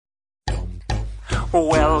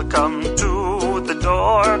Welcome to the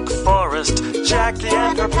Dork Forest. Jackie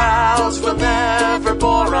and her pals will never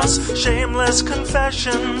bore us. Shameless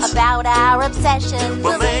confessions about our obsession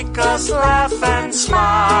will make us laugh and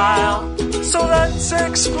smile. So let's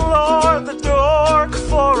explore the Dork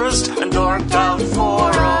Forest and dork out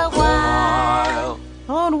for a while.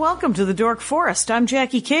 Hello and welcome to the Dork Forest. I'm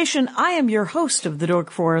Jackie Cation. I am your host of the Dork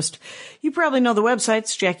Forest. You probably know the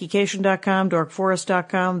websites, JackieCation.com,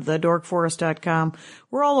 DorkForest.com, TheDorkForest.com.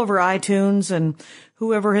 We're all over iTunes and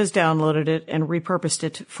whoever has downloaded it and repurposed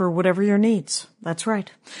it for whatever your needs. That's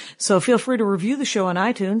right. So feel free to review the show on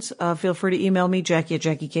iTunes. Feel free to email me,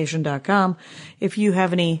 Jackie@JackieCation.com, if you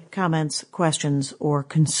have any comments, questions, or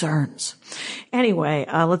concerns. Anyway,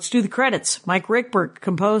 let's do the credits. Mike Rickbert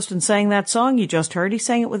composed and sang that song you just heard. He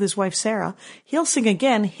sang it with his wife, Sarah. He'll sing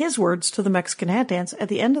again his words to the Mexican hat dance at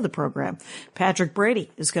the end of the program. Patrick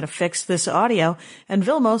Brady is going to fix this audio, and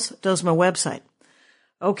Vilmos does my website.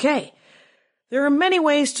 Okay. There are many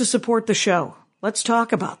ways to support the show. Let's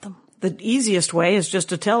talk about them. The easiest way is just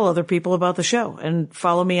to tell other people about the show and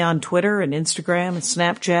follow me on Twitter and Instagram and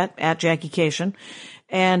Snapchat @JackieCation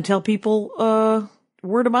and tell people,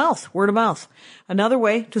 word of mouth. Another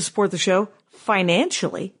way to support the show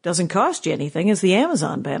financially, doesn't cost you anything, is the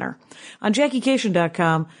Amazon banner. On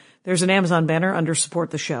JackieCation.com, there's an Amazon banner under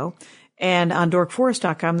support the show. And on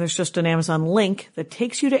DorkForest.com, there's just an Amazon link that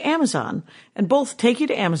takes you to Amazon. And both take you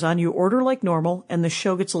to Amazon. You order like normal, and the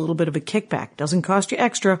show gets a little bit of a kickback. Doesn't cost you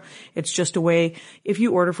extra. It's just a way, if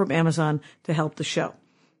you order from Amazon, to help the show.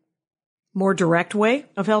 More direct way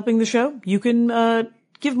of helping the show, you can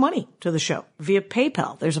give money to the show via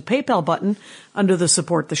PayPal. There's a PayPal button under the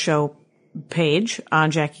Support the Show page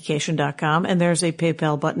on JackieCation.com, and there's a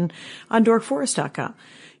PayPal button on DorkForest.com.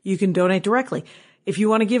 You can donate directly. If you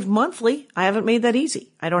want to give monthly, I haven't made that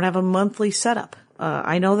easy. I don't have a monthly setup.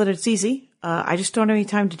 I know that it's easy. I just don't have any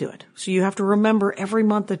time to do it. So you have to remember every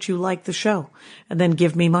month that you like the show and then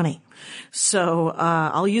give me money. So,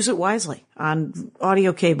 I'll use it wisely on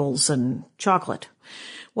audio cables and chocolate,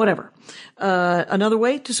 whatever. Another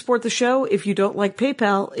way to support the show, if you don't like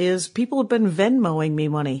PayPal, is people have been Venmoing me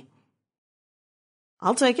money.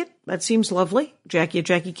 I'll take it. That seems lovely.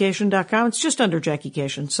 Jackie@JackieCation.com. It's just under Jackie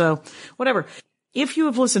Cation. So whatever. If you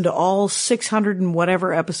have listened to all 600 and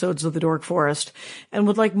whatever episodes of the Dork Forest and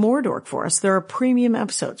would like more Dork Forest, there are premium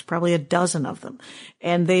episodes, probably a dozen of them.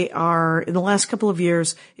 And they are, in the last couple of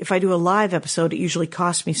years, if I do a live episode, it usually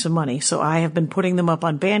costs me some money. So I have been putting them up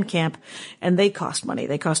on Bandcamp, and they cost money.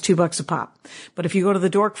 They cost $2 a pop. But if you go to the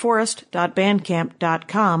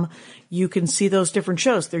dorkforest.bandcamp.com, you can see those different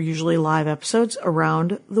shows. They're usually live episodes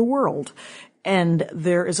around the world. And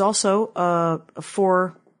there is also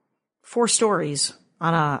four stories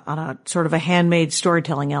on a sort of a handmade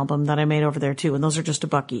storytelling album that I made over there too, and those are just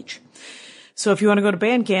 $1 each. So if you want to go to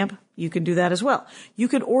Bandcamp, you can do that as well. You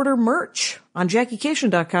can order merch on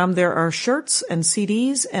JackieCation.com. There are shirts and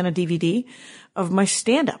CDs and a DVD of my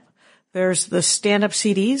stand-up. There's the stand-up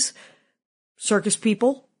CDs, Circus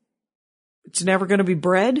People, It's Never Gonna Be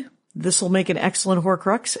Bread, This'll Make an Excellent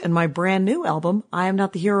Horcrux, and my brand new album, I Am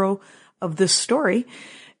Not the Hero of This Story.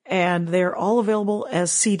 And they're all available as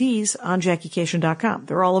CDs on JackieCation.com.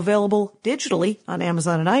 They're all available digitally on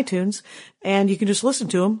Amazon and iTunes, and you can just listen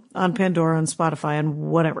to them on Pandora and Spotify and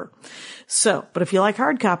whatever. So, but if you like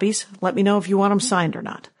hard copies, let me know if you want them signed or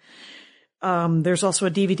not. There's also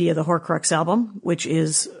a DVD of the Horcrux album, which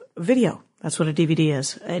is video. That's what a DVD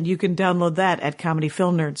is. And you can download that at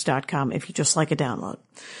comedyfilmnerds.com if you just like a download.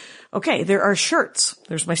 Okay, there are shirts.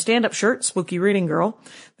 There's my stand-up shirt, Spooky Reading Girl.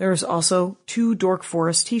 There's also 2 Dork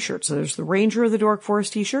Forest t-shirts. So there's the Ranger of the Dork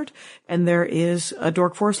Forest t-shirt, and there is a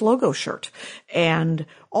Dork Forest logo shirt. And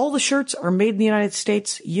all the shirts are made in the United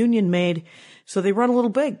States, union made, so they run a little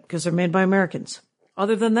big because they're made by Americans.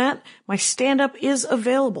 Other than that, my stand-up is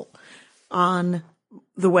available on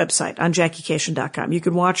the website, on JackieCation.com. You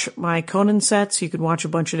can watch my Conan sets. You can watch a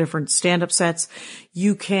bunch of different stand-up sets.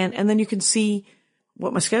 And then you can see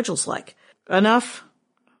what my schedule's like. Enough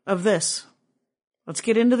of this. Let's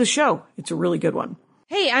get into the show. It's a really good one.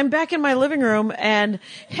 Hey, I'm back in my living room, and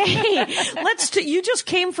hey, you just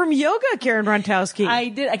came from yoga, Karen Brontowski. I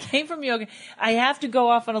did. I came from yoga. I have to go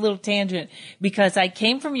off on a little tangent because I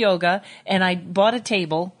came from yoga and I bought a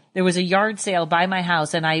table There was a yard sale by my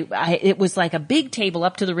house, and it was like a big table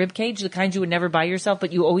up to the rib cage, the kind you would never buy yourself,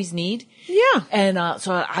 but you always need. Yeah. And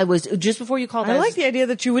so I was, just before you called, I like the idea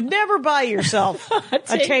that you would never buy yourself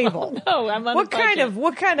a table. No, I'm on what kind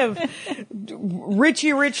of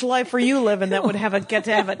richy rich life are you living that would get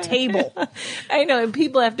to have a table? I know, and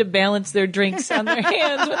people have to balance their drinks on their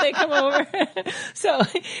hands when they come over. So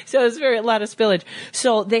it's a lot of spillage.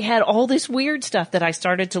 So they had all this weird stuff that I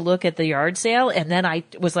started to look at the yard sale, and then I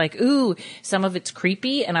was like, ooh, some of it's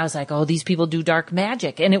creepy. And I was like, oh, these people do dark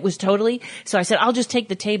magic. And it was totally, so I said, I'll just take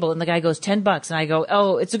the table. And the guy goes, $10. And I go,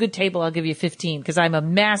 oh, it's a good table. I'll give you 15 because I'm a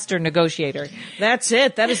master negotiator. That's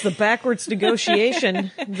it. That is the backwards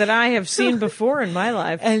negotiation that I have seen before in my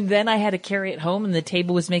life. And then I had to carry it home, and the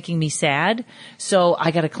table was making me sad. So I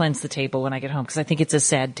got to cleanse the table when I get home because I think it's a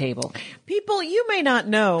sad table. People, you may not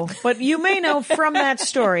know, but you may know from that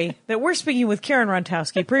story that we're speaking with Karen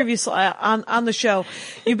Rontowski previously on the show.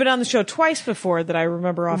 You've been on the show twice before that I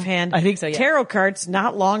remember offhand. I think so, yeah. Tarot cards,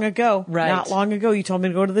 not long ago. Right. Not long ago. You told me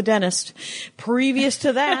to go to the dentist. Previous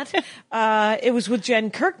to that, it was with Jen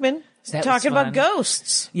Kirkman talking about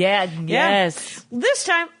ghosts. Yeah, yes. This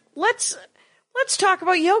time, let's talk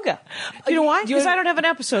about yoga. You know why? Because I don't have an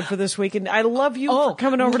episode for this week, and I love you for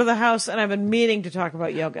coming over to the house, and I've been meaning to talk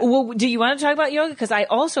about yoga. Well, do you want to talk about yoga? Because I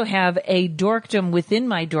also have a dorkdom within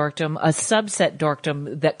my dorkdom, a subset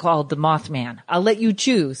dorkdom that called the Moth Man. I'll let you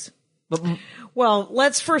choose. Well,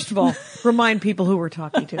 let's first of all remind people who we're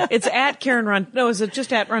talking to. It's at Karen is it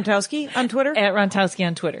just at Rontowski on Twitter? At Rontowski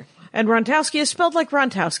on Twitter. And Rontowski is spelled like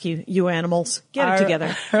Rontowski, you animals. Get it together.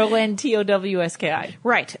 Rontowski.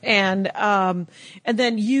 Right. And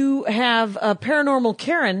then you have Paranormal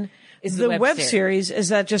Karen. Is the web series, is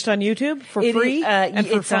that just on YouTube for free and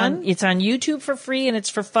for fun? It's on YouTube for free, and it's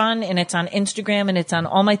for fun, and it's on Instagram, and it's on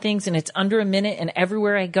all my things, and it's under a minute, and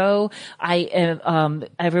everywhere I go,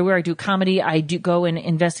 everywhere I do comedy, I do go and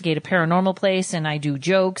investigate a paranormal place, and I do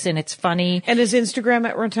jokes, and it's funny. And is Instagram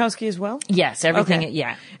at Rontowski as well? Yes, everything, okay.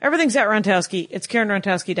 Yeah. Everything's at Rontowski. It's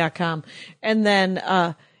KarenRontowski.com. And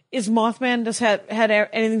then, is Mothman had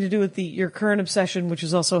anything to do with your current obsession, which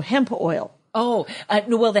is also hemp oil? Oh,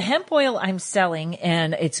 well, the hemp oil I'm selling,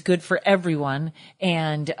 and it's good for everyone.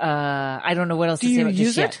 And I don't know what else to say about this yet. Do you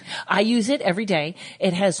use it? I use it every day.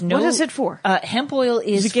 It has no. What is it for? Hemp oil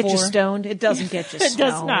is. Does it get you stoned? It doesn't get you stoned. It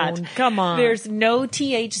does not. Come on. There's no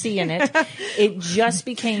THC in it. It just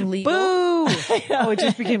became legal. Boo! Oh, it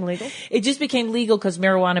just became legal? It just became legal because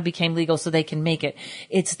marijuana became legal, so they can make it.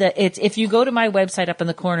 It's if you go to my website up in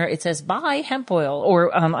the corner, it says buy hemp oil,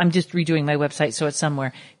 or I'm just redoing my website, so it's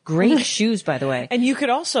somewhere. Great shoes, by the way. And you could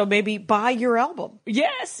also maybe buy your album.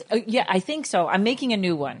 Yes. Yeah, I think so. I'm making a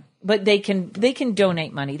new one. But they can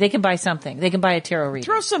donate money. They can buy something. They can buy a tarot reading.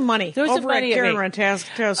 Throw some money over at Karen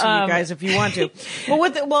Rontowski, you guys, if you want to.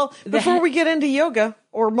 Before we get into yoga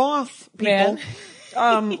or moth people,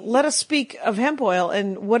 let us speak of hemp oil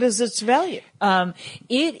and what is its value?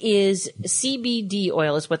 It is CBD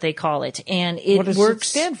oil is what they call it. And what does it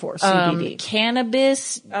stand for, CBD?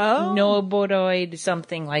 Cannabis, cannabinoid,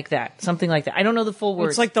 something like that. I don't know the full word.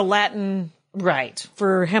 It's like the Latin... Right.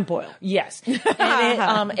 For hemp oil. Yes.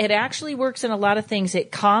 And it actually works in a lot of things.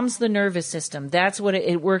 It calms the nervous system. That's what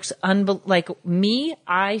it works. Like me,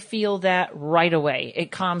 I feel that right away.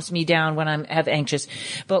 It calms me down when I'm anxious.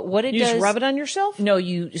 But what it does. You just rub it on yourself? No,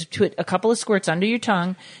 you just put a couple of squirts under your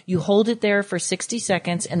tongue. You hold it there for 60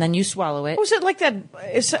 seconds and then you swallow it. Was it like that?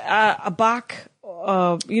 It's a Bach.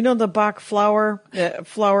 The Bach flower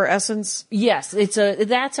essence? Yes,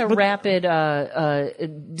 that's a rapid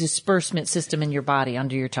disbursement system in your body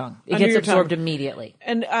under your tongue. It gets absorbed immediately.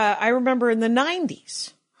 And I remember in the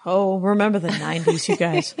 90s. Oh, remember the 90s, you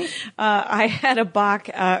guys. I had a Bach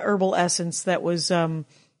herbal essence that was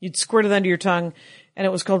you'd squirt it under your tongue. And it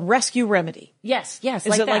was called Rescue Remedy. Yes. Is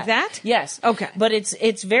it like that? Yes. Okay. But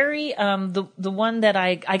it's very, the one that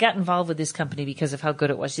I got involved with this company because of how good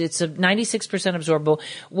it was. It's a 96% absorbable.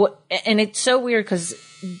 And it's so weird because,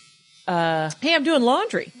 hey, I'm doing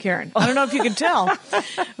laundry, Karen. I don't know if you can tell.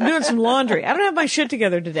 I'm doing some laundry. I don't have my shit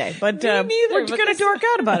together today, but Me neither, we're going to dork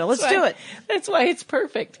out about it. Let's do it. That's why it's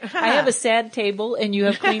perfect. I have a sad table and you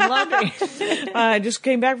have clean laundry. I just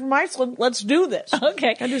came back from Iceland. Let's do this.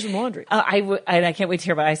 Okay. I do some laundry. I can't wait to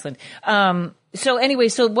hear about Iceland. So anyway,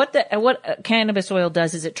 what cannabis oil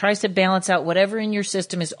does is it tries to balance out whatever in your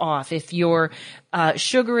system is off. If your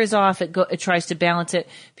sugar is off, it tries to balance it.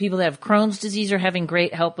 People that have Crohn's disease are having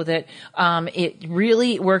great help with it. It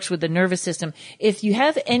really works with the nervous system. If you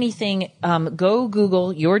have anything, go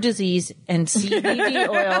Google your disease and CBD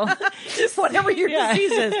oil. Whatever your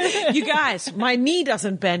disease is. You guys, my knee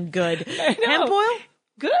doesn't bend good. Hemp oil?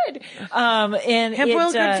 Good. And Hemp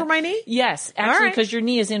oil good for my knee? Yes, actually, right. because your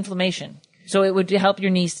knee is inflammation. So it would help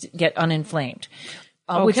your knees get uninflamed.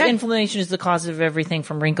 Which inflammation is the cause of everything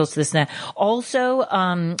from wrinkles to this and that. Also,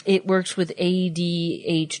 it works with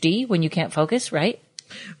ADHD when you can't focus, right?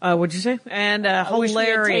 What'd you say? And wish we had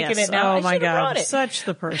hilarious. taken it now. Oh I my should have God. brought it. Such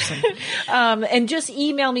the person. And just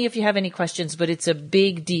email me if you have any questions, but it's a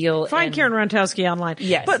big deal. Find Karen Rontowski online.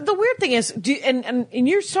 Yes. But the weird thing is, and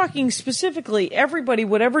you're talking specifically, everybody,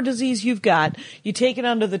 whatever disease you've got, you take it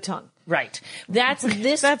under the tongue. Right. That's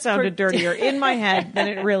this. That sounded dirtier in my head than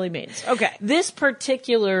it really means. Okay. This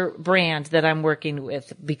particular brand that I'm working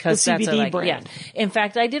with, because The that's CBD what I like. brand. Yeah. In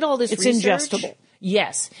fact, I did all this It's research. ingestible.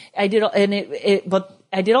 Yes. I did, but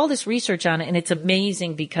I did all this research on it, and it's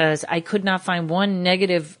amazing because I could not find one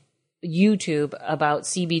negative YouTube about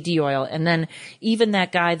CBD oil. And then even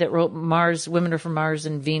that guy that wrote Women Are from Mars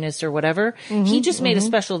and Venus or whatever, he just made a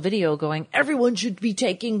special video going, everyone should be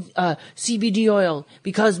taking CBD oil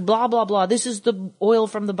because blah, blah, blah. This is the oil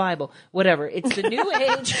from the Bible. Whatever. It's the new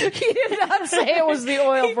age. He did not say it was the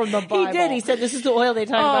oil from the Bible. He did. He said this is the oil they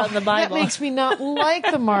talk about in the Bible. That makes me not like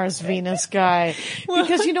the Mars Venus guy.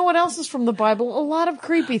 Because you know what else is from the Bible? A lot of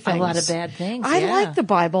creepy things. A lot of bad things. I yeah. like the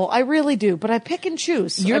Bible. I really do. But I pick and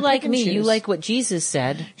choose. You're I like pick and me. choose. You like what Jesus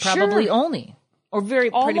said, probably Sure. only. Or pretty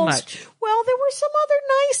much. Well, there were some other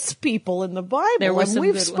nice people in the Bible. There were and some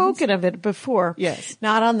we've good spoken of it before. Yes.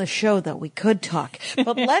 Not on the show, though. We could talk.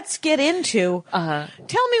 But let's get into,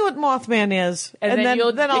 tell me what Mothman is. And then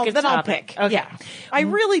you'll pick a I'll topic. pick. Okay. Yeah. I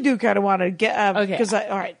really do kind of want to get, Okay. because all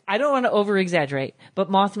right. I don't want to over exaggerate,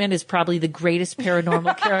 but Mothman is probably the greatest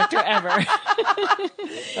paranormal character ever.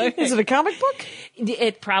 Is it a comic book?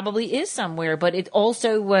 It probably is somewhere, but it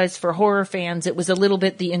also was for horror fans. It was a little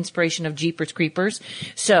bit the inspiration of Jeepers Creepers.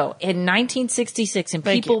 So in 1966, and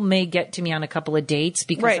Thank people you. may get to me on a couple of dates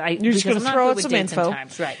because Right. You're just because gonna I'm not throw good out with some dates info. and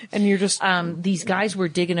times, right? And you're just These guys were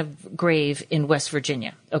digging a grave in West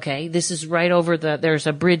Virginia. Okay, this is right over there's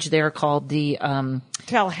a bridge there called the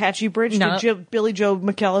Tallahatchie Bridge. No. Did Billy Joe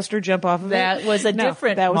McAllister jump off of it? that was a No,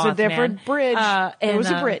 different. That was a Mothman. different bridge. It was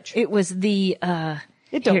a bridge. It was the.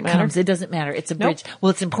 It don't here matter. comes. It doesn't matter. It's a bridge. Well,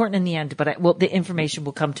 it's important in the end, but the information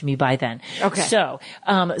will come to me by then. Okay. So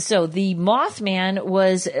the Mothman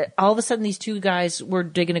was all of a sudden these two guys were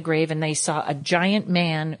digging a grave and they saw a giant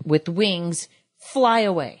man with wings fly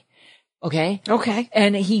away. Okay. Okay.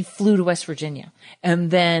 And he flew to West Virginia.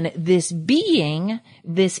 And then this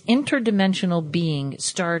interdimensional being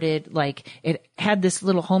started, it had this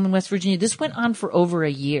little home in West Virginia. This went on for over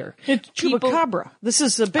a year. It's Chupacabra. This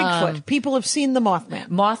is a Bigfoot. People have seen the Mothman.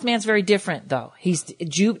 Mothman's very different though.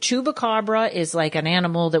 Chupacabra is like an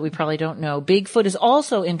animal that we probably don't know. Bigfoot is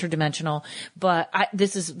also interdimensional, but I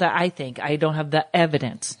think I don't have the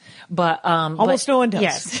evidence, but, Almost no one does.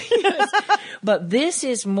 Yes. But this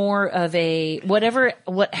is more of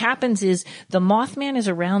what happens is the Mothman is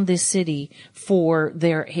around this city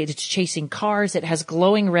it's chasing cars. It has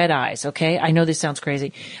glowing red eyes. Okay. I know this sounds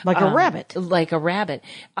crazy. Like a rabbit. Like a rabbit.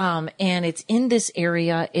 And it's in this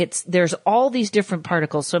area. There's all these different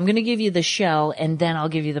particles. So I'm going to give you the shell and then I'll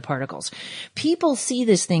give you the particles. People see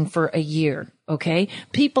this thing for a year. Okay.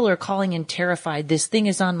 People are calling in terrified. This thing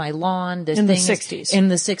is on my lawn. In the 60s. In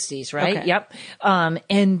the 60s, right? Okay. Yep.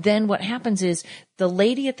 And then what happens is the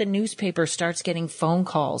lady at the newspaper starts getting phone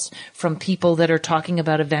calls from people that are talking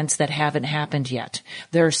about events that haven't happened yet.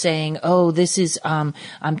 They're saying, oh, this is, I'm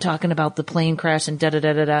talking about the plane crash and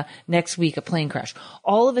da-da-da-da-da. Next week, a plane crash.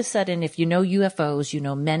 All of a sudden, if you know UFOs, you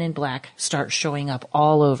know Men in Black start showing up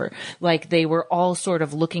all over. Like they were all sort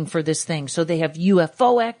of looking for this thing. So they have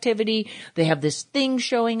UFO activity. They have this thing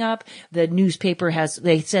showing up. The newspaper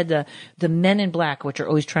they said the Men in Black, which are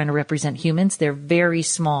always trying to represent humans, they're very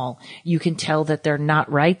small. You can tell that they're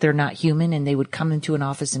not right. They're not human. And they would come into an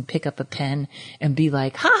office and pick up a pen and be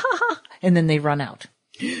like, ha ha ha. And then they run out.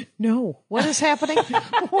 No. What is happening?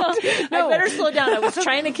 I better slow down. I was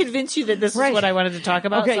trying to convince you that this is what I wanted to talk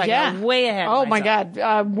about. Okay, so I got way ahead. Oh of my myself.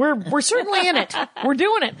 God. We're certainly in it. We're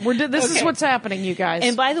doing it. This is what's happening, you guys.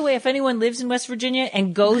 And by the way, if anyone lives in West Virginia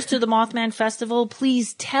and goes to the Mothman Festival,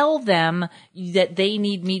 please tell them that they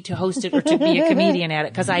need me to host it or to be a comedian at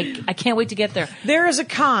it because I can't wait to get there. There is a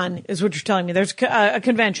con, is what you're telling me. There's a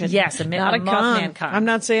convention. Yes, not a Mothman con. I'm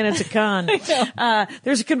not saying it's a con.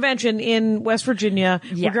 There's a convention in West Virginia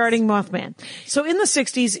regarding Mothman. So in the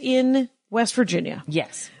 60s in West Virginia.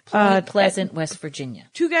 Yes. Point Pleasant, West Virginia.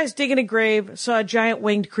 Two guys digging a grave saw a giant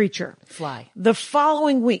winged creature fly. The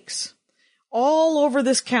following weeks, all over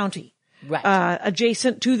this county, right,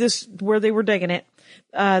 adjacent to this where they were digging it,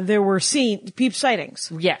 there were peep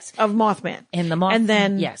sightings. Yes. Of Mothman. And the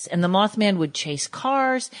Mothman would chase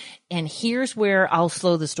cars. And here's where I'll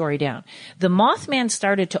slow the story down. The Mothman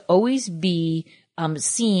started to always be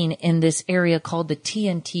seen in this area called the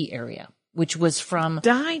TNT area, which was from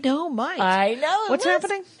Dynamite. I know. What's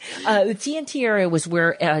happening? The TNT area was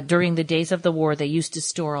where during the days of the war they used to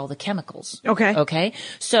store all the chemicals. Okay.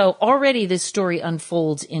 So already this story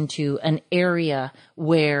unfolds into an area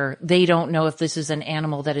where they don't know if this is an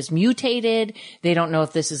animal that is mutated. They don't know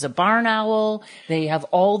if this is a barn owl. They have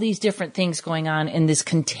all these different things going on in this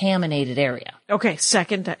contaminated area. Okay.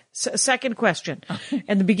 Second question.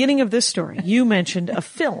 At the beginning of this story, you mentioned a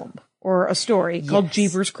film. Or a story called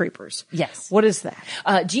Jeepers Creepers. Yes. What is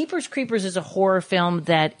that? Jeepers Creepers is a horror film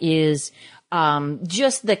that is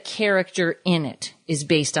just the character in it is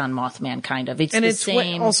based on Mothman, kind of. It's the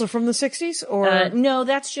same. Also from the 60s? Or no,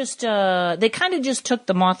 that's just they kind of just took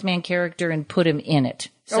the Mothman character and put him in it.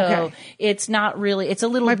 So it's not really. It's a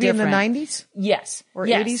little might different. Be in the 90s? Yes. Or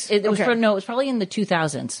yes. 80s? It was it was probably in the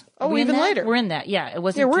 2000s. Oh, even later. We're in that. Yeah, it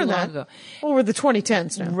wasn't too long ago. Well, we're the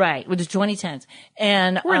 2010s now. Right, with the 2010s,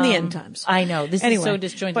 and we're in the end times. I know this is so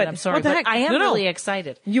disjointed. I'm sorry, but I am really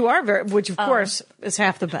excited. You are which of course is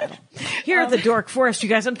half the battle. Here at the Dork Forest, you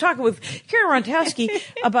guys, I'm talking with Karen Rontowski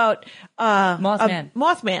about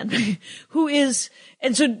Mothman, who is,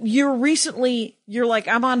 and so you're like,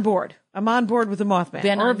 I'm on board. I'm on board with the Mothman.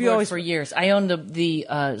 Been on board for years. I own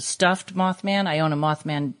the stuffed Mothman. I own a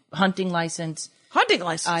Mothman hunting license. Hunting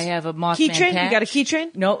license. I have a Mothman keychain. patch. You got a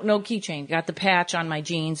keychain? No keychain. Got the patch on my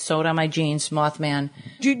jeans, sewed on my jeans, Mothman.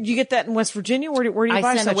 Do you get that in West Virginia? Where do you buy such?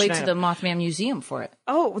 I sent away to the Mothman Museum for it.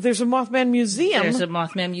 Oh, there's a Mothman Museum. There's a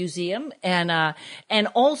Mothman Museum, and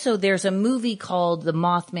also there's a movie called The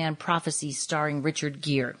Mothman Prophecy starring Richard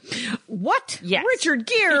Gere. What? Yes. Richard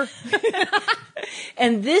Gere.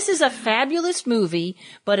 And this is a fabulous movie,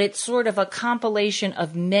 but it's sort of a compilation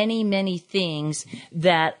of many, many things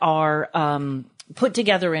that are put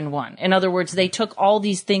together in one. In other words, they took all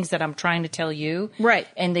these things that I'm trying to tell you, right,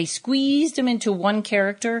 and they squeezed them into one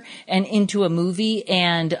character and into a movie,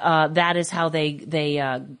 and that is how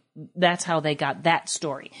that's how they got that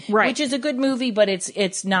story, right? Which is a good movie, but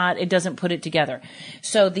it's not. It doesn't put it together.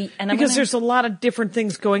 So there's a lot of different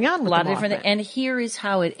things going on. With a lot of different, and here is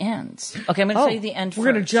how it ends. Okay, I'm going to tell you the end. We're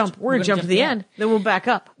going to jump. We're going to jump to the end. Then we'll back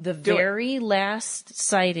up. The very last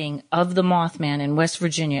sighting of the Mothman in West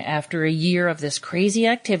Virginia after a year of this crazy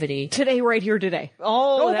activity. Today, right here, today.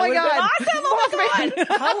 Oh my God! Awesome. Oh my God!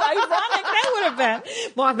 How ironic that would have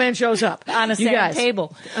been. Mothman shows up on a sand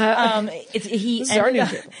table. This is our new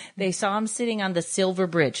table. They saw him sitting on the Silver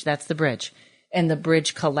Bridge. That's the bridge. And the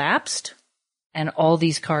bridge collapsed and all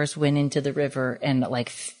these cars went into the river and I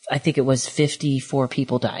think it was 54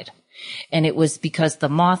 people died. And it was because the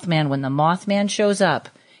Mothman, when the Mothman shows up,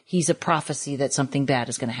 he's a prophecy that something bad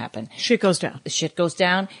is going to happen. Shit goes down. Shit goes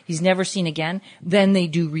down. He's never seen again. Then they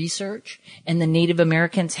do research and the Native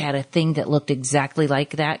Americans had a thing that looked exactly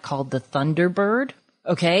like that called the Thunderbird.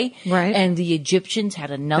 Okay. Right. And the Egyptians had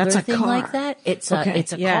another thing car. like that. It's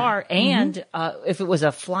a car. And, if it was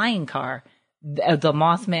a flying car, the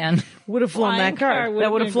Mothman would have flown that car.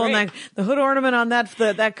 That would have flown that. The hood ornament on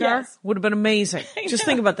that car would have been amazing. Just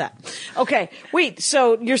think about that. Okay. Wait.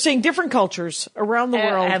 So you're saying different cultures around the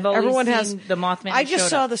world. Everyone has the Mothman. I just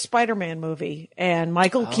saw the Spider-Man movie and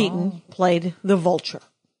Michael Keaton played the Vulture.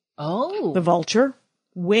 Oh. The Vulture.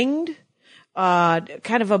 Winged,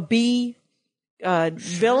 kind of a bee,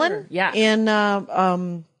 villain. Yeah. In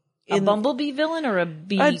a bumblebee villain or a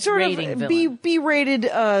B-rating villain? B-rated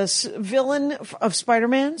villain of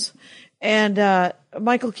Spider-Man's. And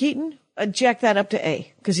Michael Keaton jacked that up to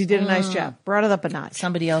A because he did a nice job. Brought it up a notch.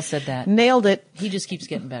 Somebody else said that. Nailed it. He just keeps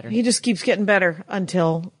getting better. He just keeps getting better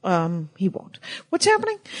until he won't. What's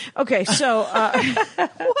happening? Okay, so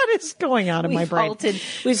what is going on in my brain?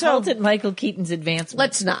 We've halted Michael Keaton's advancement.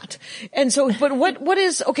 Let's not. And so, but what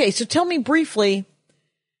is, okay, so tell me briefly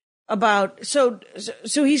about, so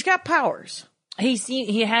he's got powers.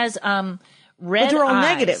 He has red but they're all eyes.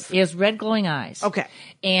 Negative. He has red glowing eyes. Okay.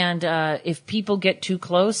 And if people get too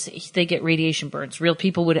close, they get radiation burns. Real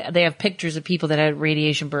people they have pictures of people that had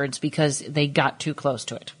radiation burns because they got too close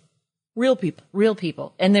to it. Real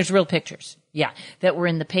people. And there's real pictures. Yeah. That were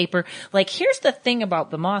in the paper. Like, here's the thing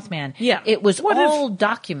about the Mothman. Yeah. It was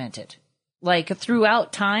documented. Like,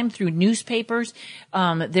 throughout time, through newspapers,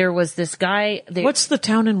 there was this guy. What's the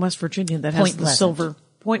town in West Virginia that has the silver?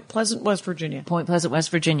 Point Pleasant, West Virginia. Point Pleasant, West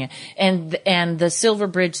Virginia. And the Silver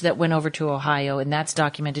Bridge that went over to Ohio, and that's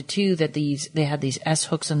documented too, that they had these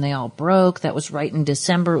S-hooks and they all broke. That was right in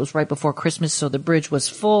December. It was right before Christmas, so the bridge was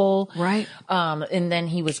full. Right. And then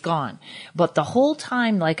he was gone. But the whole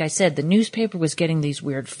time, like I said, the newspaper was getting these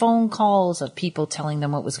weird phone calls of people telling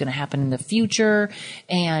them what was going to happen in the future.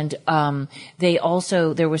 And,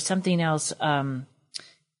 there was something else,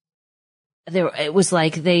 it was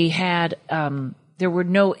like they had, there were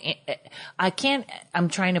no, I'm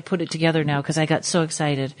trying to put it together now because I got so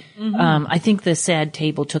excited. Mm-hmm. I think the sad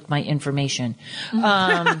table took my information.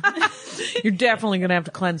 You're definitely going to have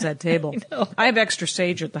to cleanse that table. I have extra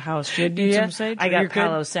sage at the house. Do you need some sage? I got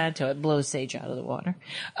Palo Santo. It blows sage out of the water.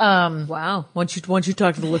 Wow. Once you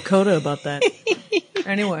talk to the Lakota about that.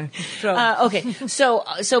 Anyway. So. Okay.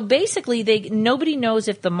 So basically nobody knows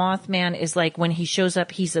if the Mothman is like when he shows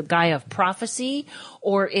up, he's a guy of prophecy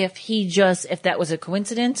or if that was a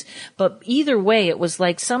coincidence. But either way, it was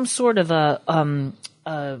like some sort of a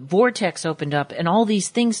vortex opened up and all these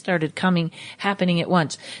things started happening at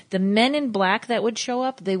once. The Men in Black that would show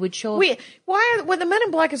up, they would show up. When the Men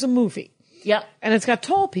in Black is a movie. Yep. And it's got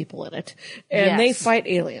tall people in it. And they fight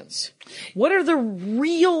aliens. What are the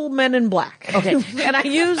real Men in Black? Okay.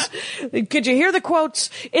 And could you hear the quotes?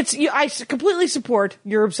 I completely support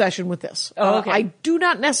your obsession with this. Oh, okay. I do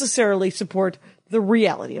not necessarily support the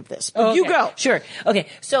reality of this. But you go. Sure. Okay.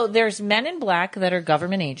 So there's Men in Black that are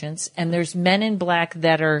government agents and there's Men in Black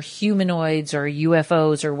that are humanoids or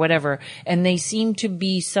UFOs or whatever. And they seem to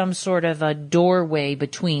be some sort of a doorway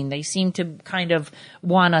between. They seem to kind of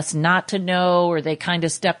want us not to know, or they kind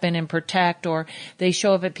of step in and protect, or they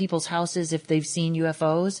show up at people's houses if they've seen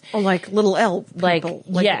UFOs. Or like little elf people.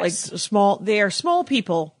 Yes. Like small, they are small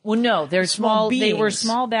people. Well, no, they're small. Beings. They were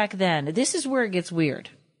small back then. This is where it gets weird.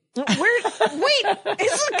 Wait, is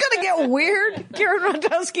this going to get weird? Karen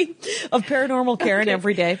Rondowski of Paranormal Karen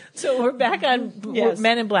every day. So we're back on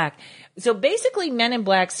Men in Black. So basically Men in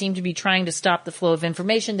Black seem to be trying to stop the flow of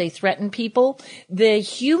information. They threaten people. The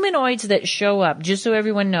humanoids that show up, just so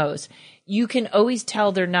everyone knows, you can always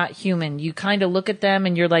tell they're not human. You kind of look at them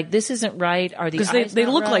and you're like, this isn't right. Are the eyes because they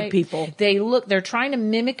look right? like people. They're trying to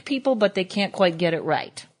mimic people, but they can't quite get it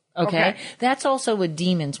right. Okay. That's also with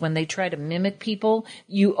demons. When they try to mimic people,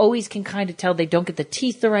 you always can kind of tell they don't get the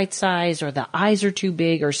teeth the right size or the eyes are too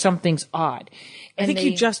big or something's odd. And I think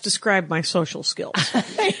you just described my social skills.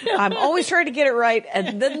 I'm always trying to get it right,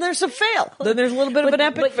 and then there's a fail. Then there's a little bit of an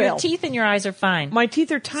epic fail. Your teeth and your eyes are fine. My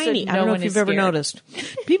teeth are tiny. So I don't know if you've ever noticed.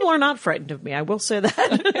 People are not frightened of me. I will say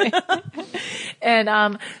that.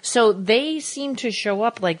 And so they seem to show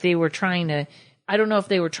up like they were trying to. I don't know if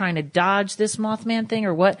they were trying to dodge this Mothman thing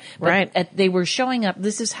or what. But they were showing up.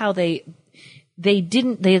 This is how they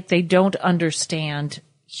don't understand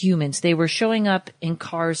humans. They were showing up in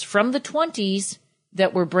cars from the 20s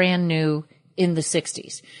that were brand new in the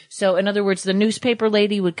 60s. So in other words, the newspaper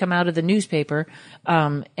lady would come out of the newspaper,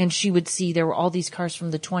 and she would see there were all these cars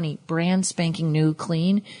from the 20s, brand spanking new,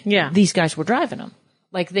 clean. Yeah. These guys were driving them.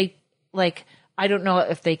 I don't know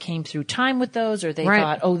if they came through time with those or they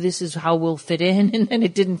thought, oh, this is how we'll fit in. And then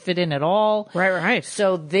it didn't fit in at all. Right.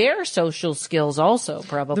 So their social skills also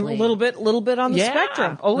probably. A little bit on the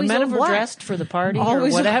spectrum. Always overdressed for the party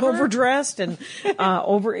always or whatever. Overdressed and,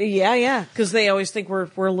 Cause they always think we're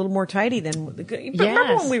a little more tidy than,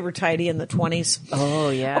 remember when we were tidy in the 20s? Oh,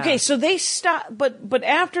 yeah. Okay. So they stopped, but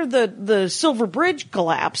after the Silver Bridge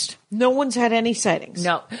collapsed, no one's had any sightings.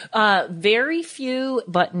 No. Very few,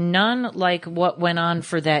 but none like what went on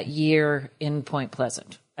for that year in Point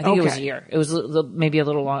Pleasant. I think it was a year. It was maybe a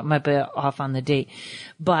little long, might be off on the date.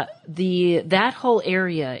 But that whole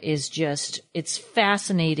area is it's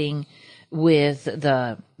fascinating with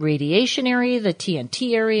the radiation area, the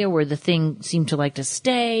TNT area where the thing seemed to like to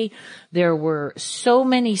stay. There were so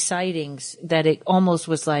many sightings that it almost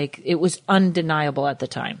was like, it was undeniable at the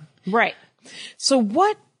time. Right. So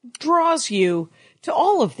what draws you to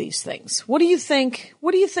all of these things? What do you think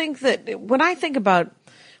that when I think about,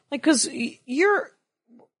 like, cause you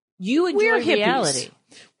enjoy reality.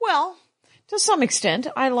 Well, to some extent,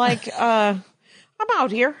 I like, I'm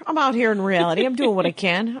out here in reality. I'm doing what I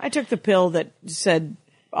can. I took the pill that said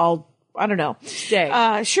I don't know.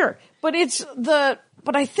 Stay. Sure. But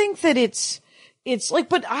but I think that it's like,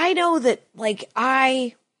 but I know that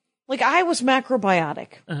I was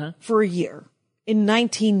macrobiotic for a year. In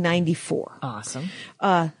 1994. Awesome.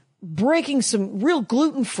 Breaking some real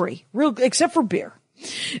gluten-free, except for beer.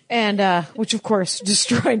 And, which of course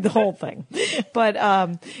destroyed the whole thing. But,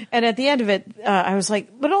 and at the end of it, I was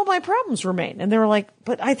like, but all my problems remain. And they were like,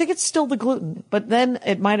 but I think it's still the gluten, but then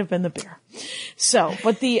it might have been the beer. So,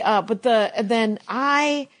 but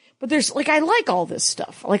there's like, I like all this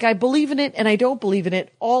stuff. Like I believe in it and I don't believe in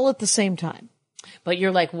it all at the same time. But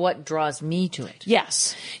you're like, what draws me to it?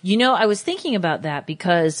 Yes. You know, I was thinking about that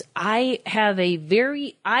because I have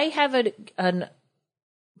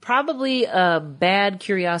probably a bad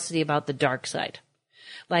curiosity about the dark side.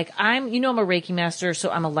 Like I'm a Reiki master, so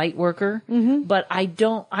I'm a light worker, but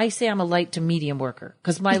I say I'm a light to medium worker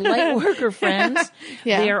because my light worker friends,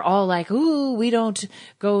 they're all like, ooh, we don't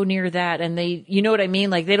go near that. And they, you know what I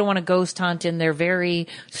mean? Like they don't want to ghost hunt and they're very,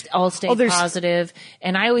 all stay positive.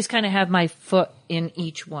 And I always kind of have my foot in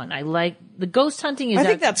each one. I like the ghost hunting I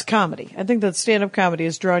think that's comedy. I think that stand-up comedy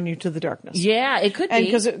is drawing you to the darkness. Yeah, it could and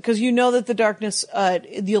be. Because you know that the darkness,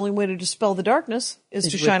 the only way to dispel the darkness is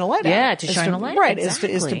to shine a light out. Yeah, to shine a light. Right,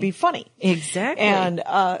 exactly. is to be funny. Exactly. And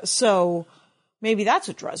so maybe that's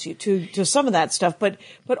what draws you to some of that stuff. But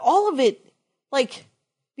all of it, like,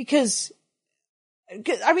 because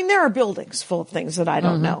I mean, there are buildings full of things that I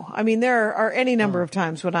don't know. I mean, there are any number of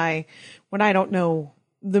times when I don't know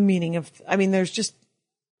the meaning of, I mean, there's just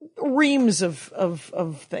reams of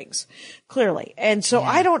things, clearly. And so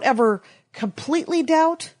I don't ever completely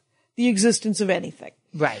doubt the existence of anything.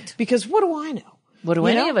 Right. Because what do I know? What do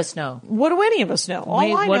any of us know? What do any of us know?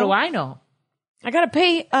 What do I know? I got to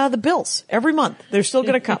pay the bills every month. They're still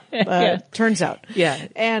going to come. Turns out. Yeah.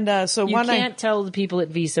 And so you can't tell the people at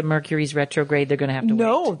Visa Mercury's retrograde. They're going to have to wait.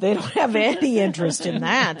 No, they don't have any interest in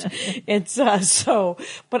that. It's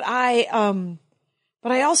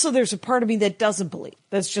but I also, there's a part of me that doesn't believe.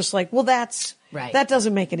 That's just like, well, that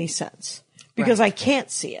doesn't make any sense because I can't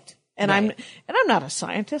see it. And I'm not a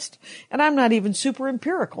scientist and I'm not even super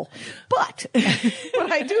empirical, but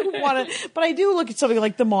I do look at something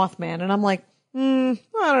like the Moth Man and I'm like, I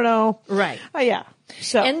don't know. Right. Yeah.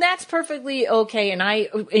 So. And that's perfectly okay.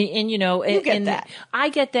 And you know, you get that. I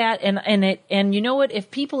get that. And you know what? If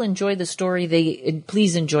people enjoy the story,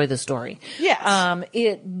 please enjoy the story. Yes.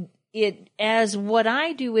 As what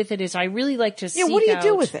I do with it is I really like to seek out. Yeah, what do you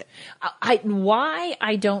do with it? Why?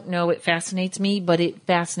 I don't know. It fascinates me, but it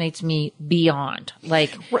fascinates me beyond.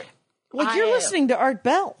 Like you're listening to Art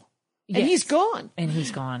Bell. And he's gone.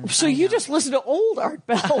 So you just listen to old Art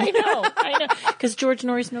Bell. I know. Because George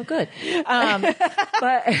Norrie's no good.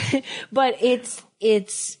 But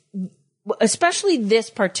it's especially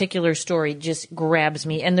this particular story just grabs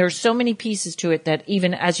me. And there's so many pieces to it that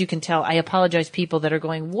even as you can tell, I apologize people that are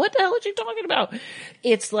going, what the hell is she talking about?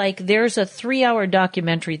 It's like there's a 3-hour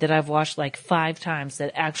documentary that I've watched like 5 times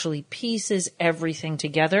that actually pieces everything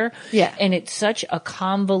together. Yeah. And it's such a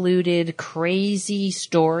convoluted, crazy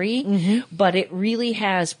story, but it really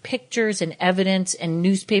has pictures and evidence and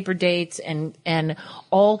newspaper dates and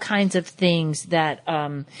all kinds of things that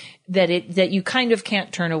you kind of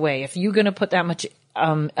can't turn away. If you're going to put that much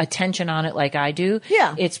attention on it like I do,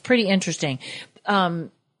 it's pretty interesting.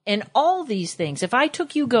 And all these things, if I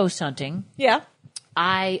took you ghost hunting,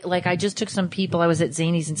 I just took some people, I was at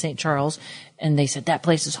Zany's in St. Charles, and they said that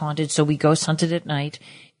place is haunted, so we ghost hunted at night.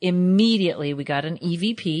 Immediately we got an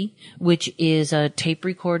EVP, which is a tape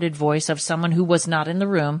recorded voice of someone who was not in the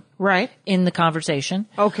room. Right. In the conversation.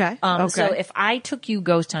 Okay. So if I took you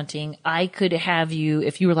ghost hunting, I could have you,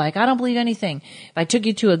 if you were like, I don't believe anything. If I took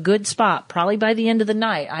you to a good spot, probably by the end of the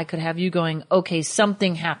night, I could have you going, okay,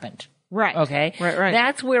 something happened. Right. Okay. Right.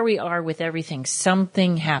 That's where we are with everything.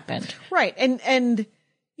 Something happened. Right. And,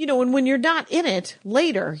 you know, and when you're not in it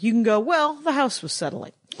later, you can go, well, the house was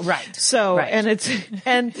settling. Right. So,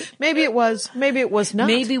 and maybe it was not.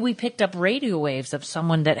 Maybe we picked up radio waves of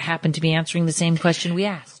someone that happened to be answering the same question we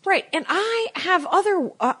asked. Right. And I have other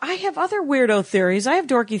weirdo theories. I have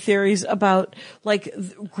dorky theories about like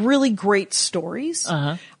really great stories.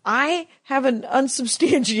 I have an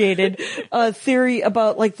unsubstantiated theory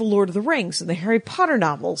about like the Lord of the Rings and the Harry Potter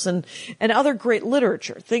novels and other great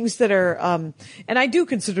literature, things that are, and I do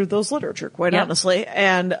consider those literature, quite honestly.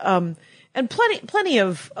 And plenty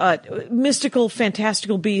of mystical,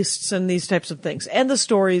 fantastical beasts and these types of things, and the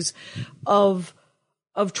stories of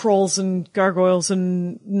trolls and gargoyles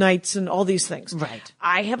and knights and all these things. Right.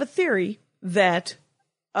 I have a theory that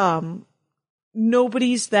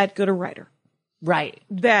nobody's that good a writer. Right.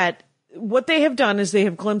 That what they have done is they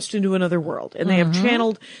have glimpsed into another world, and they have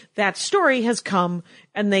channeled that story has come,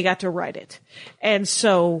 and they got to write it. And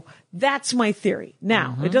so that's my theory.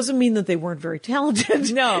 Now, it doesn't mean that they weren't very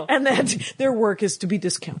talented. No. And that their work is to be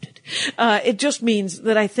discounted. It just means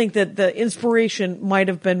that I think that the inspiration might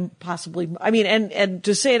have been possibly, I mean, and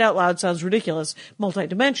to say it out loud sounds ridiculous,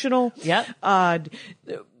 multidimensional. Yep.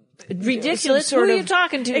 Ridiculous. Who are you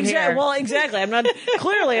talking to here? Well, exactly. I'm not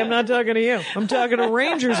talking to you. I'm talking to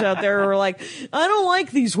rangers out there who are like, I don't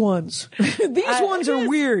like these ones. These ones are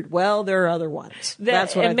weird. Well, there are other ones.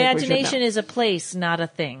 That's what I think we should know. Imagination is a place, not a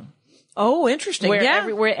thing. Oh, interesting. Where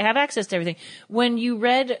yeah. where have access to everything. When you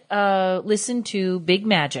listen to Big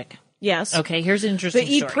Magic. Yes. Okay, here's an interesting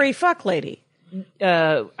The Eat, story. Pray, Fuck lady.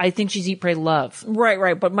 I think she's Eat, Pray, Love.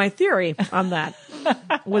 Right. But my theory on that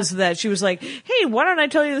was that she was like, hey, why don't I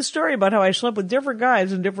tell you the story about how I slept with different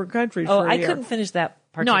guys in different countries for a year? Couldn't finish that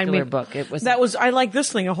particular book. It was I like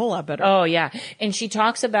this thing a whole lot better. Oh yeah, and she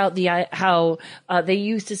talks about how they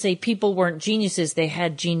used to say people weren't geniuses; they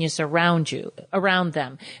had genius around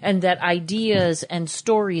them, and that ideas and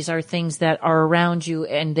stories are things that are around you,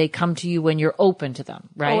 and they come to you when you're open to them.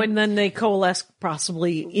 Right? Oh, and then they coalesce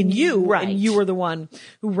possibly in you, right? And you are the one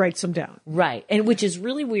who writes them down, right? And which is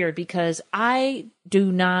really weird because I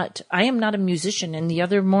am not a musician, and the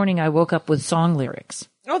other morning I woke up with song lyrics.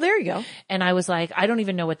 Oh, there you go. And I was like, I don't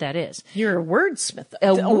even know what that is. You're a wordsmith.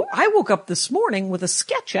 I woke up this morning with a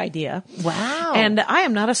sketch idea. Wow. And I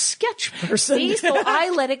am not a sketch person. See, so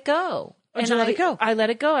I let it go. And you let it go? I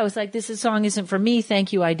let it go. I was like, this song isn't for me.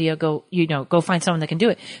 Thank you, idea. Go find someone that can do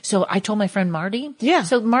it. So I told my friend Marty. Yeah.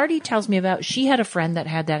 So Marty tells me she had a friend that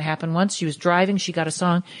had that happen once. She was driving. She got a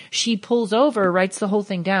song. She pulls over, writes the whole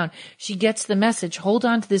thing down. She gets the message. Hold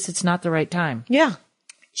on to this. It's not the right time. Yeah.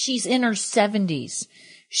 She's in her 70s.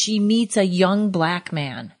 She meets a young black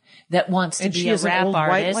man that wants to be a rap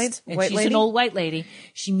artist. And she's an old white lady.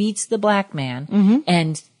 She meets the black man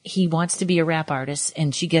and he wants to be a rap artist,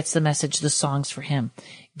 and she gets the message, the song's for him,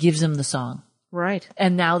 gives him the song. Right.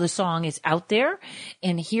 And now the song is out there,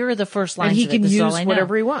 and here are the first lines. And he of it. can This is all use I know.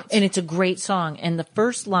 whatever he wants. And it's a great song. And the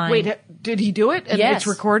first line. Wait, did he do it? And yes. It's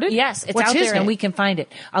recorded? Yes. It's What's out his there name? and we can find it.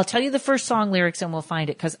 I'll tell you the first song lyrics and we'll find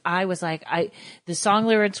it, because I was like, the song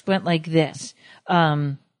lyrics went like this.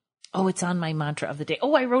 It's on my mantra of the day.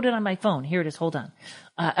 Oh, I wrote it on my phone. Here it is. Hold on.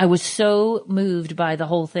 I was so moved by the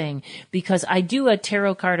whole thing because I do a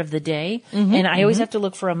tarot card of the day, and I always have to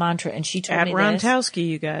look for a mantra. And she told me this. At Rontowski,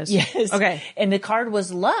 you guys. Yes. Okay. And the card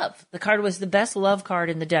was love. The card was the best love card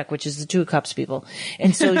in the deck, which is the Two of Cups, people.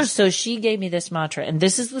 And so she gave me this mantra, and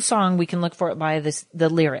this is the song. We can look for it by the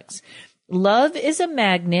lyrics. Love is a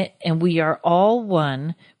magnet, and we are all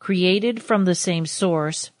one, created from the same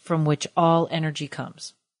source from which all energy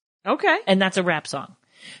comes. Okay. And that's a rap song.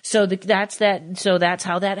 So that's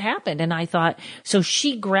how that happened. And I thought, so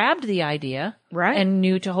she grabbed the idea, right, and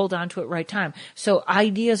knew to hold on to it right time. So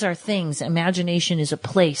ideas are things. Imagination is a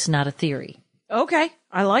place, not a theory. Okay.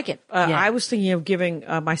 I like it. Yeah. I was thinking of giving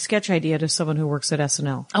my sketch idea to someone who works at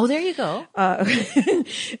SNL. Oh, there you go.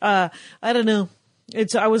 I don't know.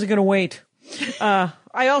 I wasn't going to wait. I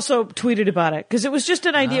also tweeted about it because it was just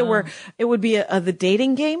an idea where it would be the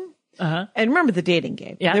dating game. And remember the dating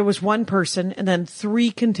game. Yeah. There was one person and then 3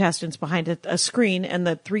 contestants behind a screen, and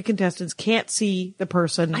the 3 contestants can't see the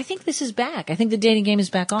person. I think this is back. I think the dating game is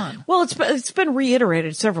back on. Well, it's been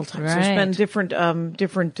reiterated several times. Right. There's been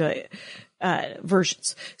different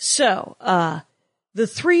versions. So, the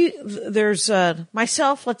 3, there's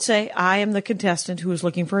myself, let's say I am the contestant who is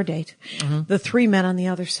looking for a date. The 3 men on the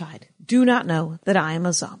other side do not know that I am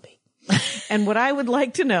a zombie. And what I would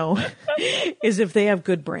like to know is if they have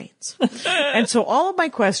good brains. And so all of my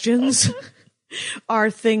questions are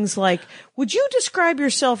things like, would you describe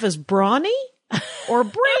yourself as brawny or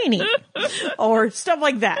brainy or stuff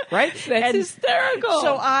like that, right? That's hysterical.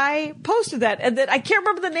 So I posted that, and then I can't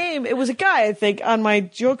remember the name. It was a guy, I think, on my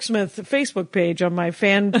Jokesmith Facebook page, on my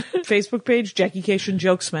fan Facebook page, Jackie Cation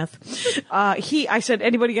Jokesmith. I said,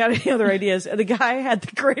 anybody got any other ideas? And the guy had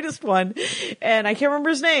the greatest one, and I can't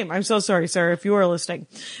remember his name. I'm so sorry, sir, if you are listening.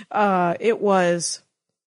 It was,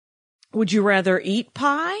 would you rather eat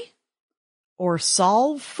pie or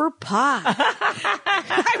solve for pie?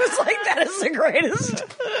 I was like, that is the greatest.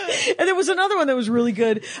 And there was another one that was really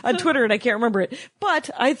good on Twitter, and I can't remember it.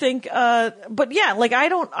 But I think, but yeah, like I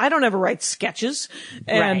don't ever write sketches.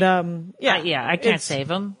 And, right. I can't save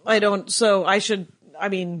them. I don't, so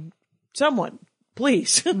someone,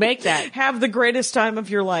 please. Make that. Have the greatest time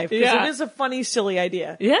of your life. Because it is a funny, silly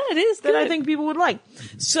idea. Yeah, it is good. That I think people would like.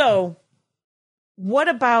 So, what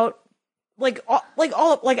about, you could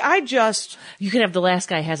have the last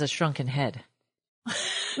guy has a shrunken head.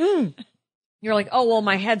 You're like, oh, well,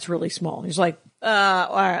 my head's really small. He's like,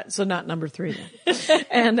 all right, so not number 3 then.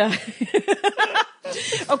 And,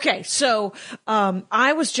 okay, so,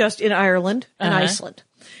 I was just in Ireland and Iceland.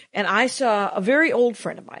 And I saw a very old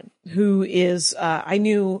friend of mine who is, I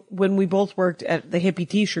knew when we both worked at the hippie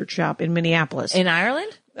t-shirt shop in Minneapolis. In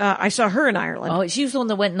Ireland? I saw her in Ireland. Oh, she was the one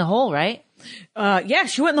that went in the hole, right? Yeah,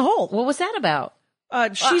 she went in the hole. What was that about?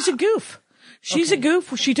 She's a goof. She's a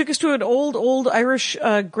goof. She took us to an old Irish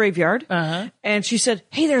graveyard, and she said,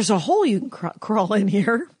 "Hey, there's a hole you can crawl in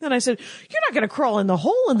here." And I said, "You're not going to crawl in the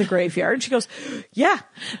hole in the graveyard." And she goes, "Yeah."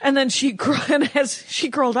 And then and as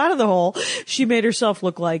she crawled out of the hole, she made herself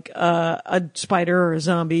look like a spider or a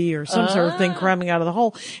zombie or some sort of thing crawling out of the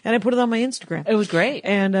hole. And I put it on my Instagram. It was great.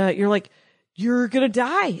 And you're like, you're going to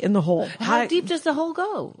die in the hole. How deep does the hole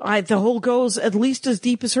go? The hole goes at least as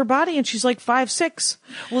deep as her body, and she's like 5'6".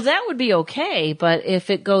 Well, that would be okay, but if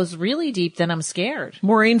it goes really deep, then I'm scared.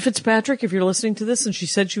 Maureen Fitzpatrick, if you're listening to this, and she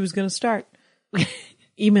said she was going to start,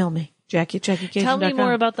 email me, Jackie@JackieCation.com. Tell me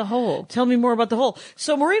more about the hole. Tell me more about the hole.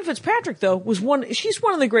 So Maureen Fitzpatrick, though, she's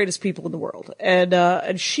one of the greatest people in the world,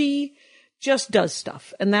 and she just does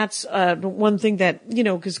stuff. And that's one thing that,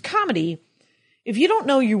 because comedy, if you don't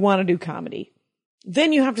know you want to do comedy,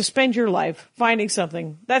 then you have to spend your life finding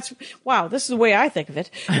something. This is the way I think of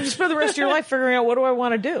it. You have to spend the rest of your life figuring out, what do I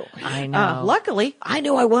want to do? I know. Luckily, I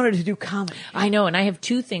knew I wanted to do comedy. I know, and I have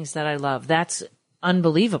 2 things that I love. That's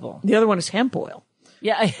unbelievable. The other one is hemp oil.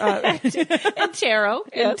 Yeah, and tarot.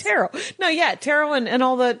 And tarot. No, yeah, tarot and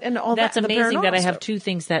all that. That's amazing that I have 2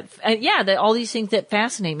 things that all these things that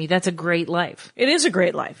fascinate me. That's a great life. It is a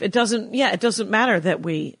great life. It doesn't matter that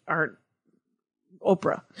we are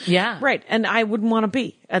Oprah. Yeah. Right. And I wouldn't want to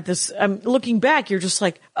be at this. Looking back, you're just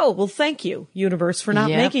like, oh, well, thank you, universe, for not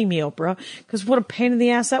making me Oprah. Because what a pain in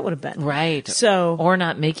the ass that would have been. Right. So. Or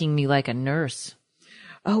not making me like a nurse.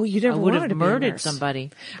 Oh, you never would wanted have to be a murdered nurse.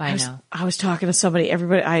 somebody by now. I was talking to somebody,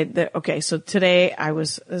 so today I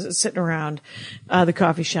was sitting around, the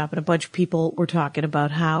coffee shop, and a bunch of people were talking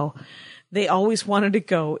about how they always wanted to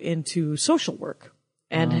go into social work.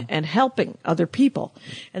 And helping other people.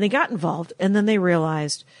 And they got involved, and then they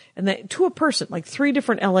realized, to a person, like 3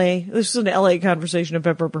 different this is an LA conversation if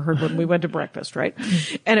I've ever heard one. We went to breakfast, right?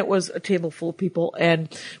 And it was a table full of people, and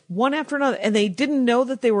one after another, and they didn't know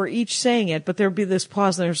that they were each saying it, but there'd be this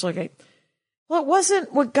pause, and they're just like, well, it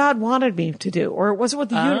wasn't what God wanted me to do, or it wasn't what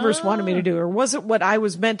the universe wanted me to do, or wasn't what I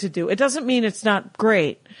was meant to do. It doesn't mean it's not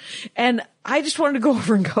great. And I just wanted to go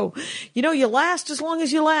over and go, you last as long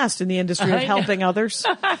as you last in the industry of helping others.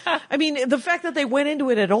 I mean, the fact that they went into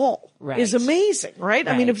it at all is amazing, right?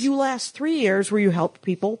 I mean, if you last 3 years where you helped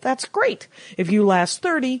people, that's great. If you last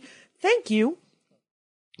 30, thank you.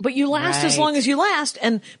 But you last as long as you last.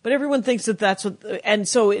 But everyone thinks that that's what, and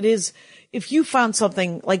so it is. If you found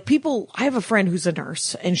something like I have a friend who's a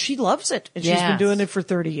nurse and she loves it, and she's been doing it for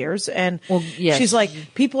 30 years. And she's like,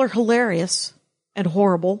 people are hilarious and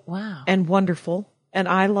horrible and wonderful. And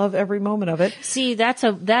I love every moment of it. See, that's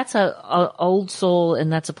a old soul,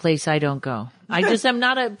 and that's a place I don't go. I just am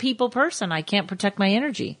not a people person. I can't protect my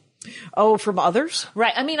energy. Oh, from others?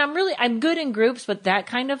 Right. I mean, I'm good in groups, but that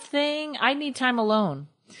kind of thing, I need time alone.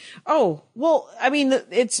 Oh, well, I mean,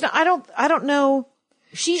 it's not, I don't know.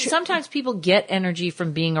 Sometimes people get energy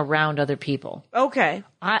from being around other people. Okay.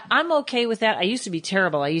 I'm okay with that. I used to be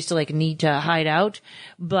terrible. I used to need to hide out,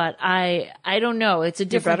 but I don't know. It's a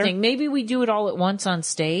different thing. Maybe we do it all at once on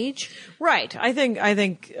stage. Right. I think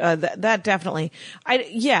that definitely.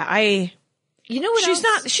 You know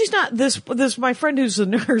what? She's not this, my friend who's a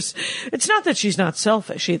nurse. It's not that she's not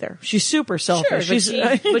selfish either. She's super selfish.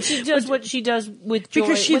 Sure, but she does what she does with joy,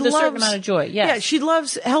 with a certain amount of joy. Yes. Yeah. She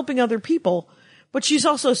loves helping other people. But she's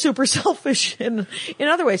also super selfish in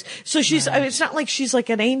other ways. So I mean, it's not like she's like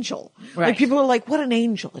an angel. Right. Like people are like, what an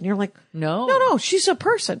angel. And you're like, no, she's a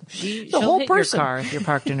person. She'll whole hit person. Your car if you're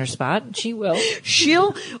parked in her spot. She will.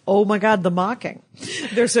 Oh my God, the mocking.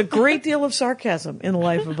 There's a great deal of sarcasm in the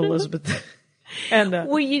life of Elizabeth. And,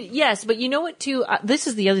 yes, but you know what too? This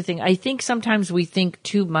is the other thing. I think sometimes we think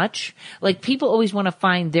too much. Like people always want to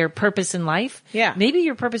find their purpose in life. Yeah. Maybe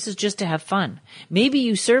your purpose is just to have fun. Maybe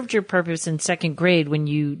you served your purpose in 2nd grade when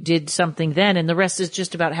you did something then, and the rest is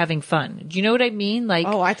just about having fun. Do you know what I mean? Like,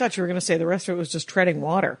 oh, I thought you were going to say the rest of it was just treading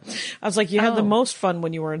water. I was like, you had the most fun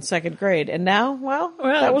when you were in 2nd grade, and now, well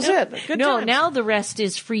that was it. Good times. Now the rest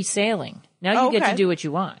is free sailing. Now you get to do what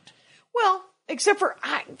you want. Well, Except for,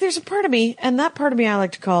 there's a part of me, and that part of me I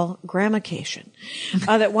like to call gramication,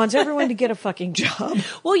 that wants everyone to get a fucking job.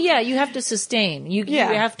 Well, yeah, you have to sustain. You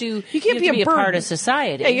have to. You can't be a part of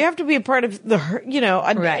society. Yeah, you have to be a part of the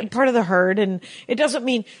herd, part of the herd. And it doesn't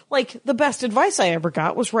mean, like, the best advice I ever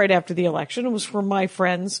got was right after the election. It was from my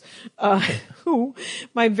friends,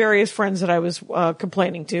 my various friends that I was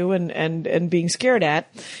complaining to and being scared at.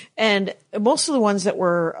 And most of the ones that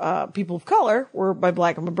were people of color were my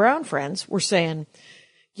black and my brown friends were saying,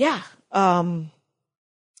 yeah,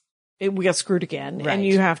 we got screwed again. Right. And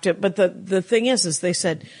you have to, but the thing is they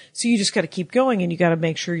said, so you just got to keep going and you got to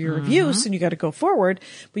make sure your reviews and you got to go forward.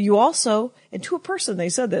 But you also, and to a person, they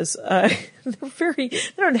said this, they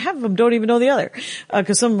don't have them, don't even know the other.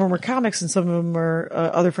 Cause some of them are comics and some of them are,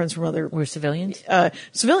 other friends from other. We're civilians?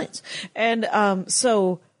 Civilians. And,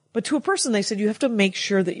 but to a person, they said you have to make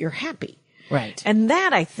sure that you're happy. Right. And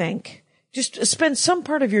that, I think, just spend some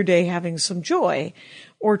part of your day having some joy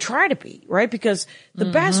or try to be, right? Because the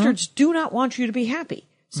bastards do not want you to be happy.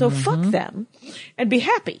 So fuck them and be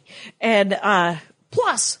happy. And,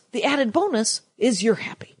 plus the added bonus is you're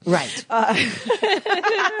happy. Right.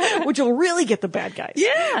 Which will really get the bad guys.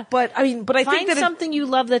 Yeah. But I Find think that something you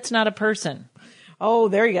love that's not a person. Oh,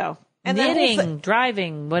 there you go. And knitting,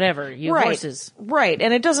 driving, whatever. Horses. Right.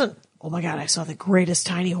 And it doesn't, oh my God, I saw the greatest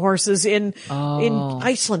tiny horses in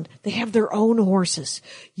Iceland. They have their own horses.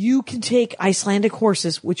 You can take Icelandic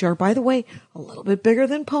horses, which are, by the way, a little bit bigger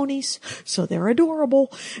than ponies. So they're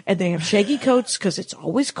adorable. And they have shaggy coats because it's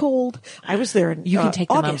always cold. I was there in You can take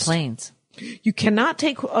them August. on planes. You cannot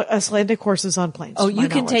take Icelandic horses on planes. Oh, you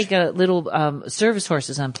can take little service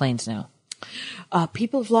horses on planes now.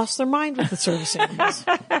 People have lost their mind with the service animals.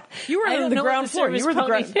 You were on the ground floor. You were the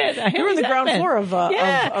ground floor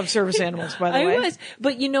of service animals, by the way. I was.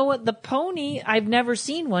 But you know what? The pony, I've never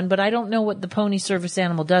seen one, but I don't know what the pony service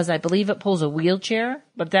animal does. I believe it pulls a wheelchair,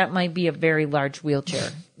 but that might be a very large wheelchair.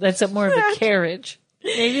 That's more of a carriage.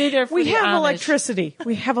 Maybe they're for We the have Amish. electricity.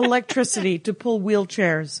 We have electricity to pull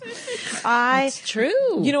wheelchairs. That's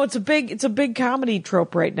true. You know, it's a big comedy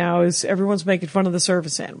trope right now is everyone's making fun of the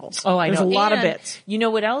service animals. Oh, I know. There's a lot of And bits. You know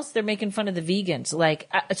what else? They're making fun of the vegans. Like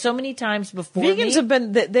so many times before. Vegans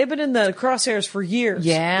they've been in the crosshairs for years.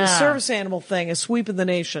 Yeah. The service animal thing is sweeping the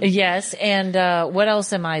nation. Yes, and what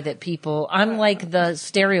else am I that people? I'm like the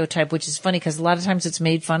stereotype, which is funny because a lot of times it's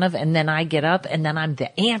made fun of, and then I get up and then I'm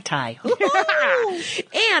the anti.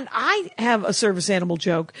 And I have a service animal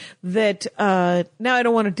joke that now I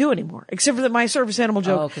don't want to do anymore, except for that my service animal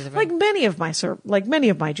joke, like many of my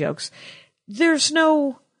jokes, it's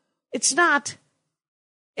not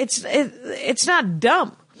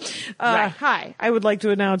dumb. Right. Hi, I would like to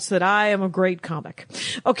announce that I am a great comic.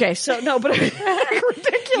 Okay, so no, but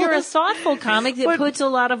ridiculous. You're a thoughtful comic that puts a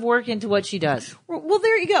lot of work into what she does. Well,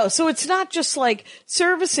 there you go. So it's not just like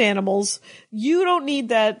service animals. You don't need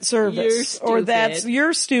that service, or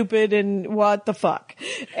you're stupid and what the fuck.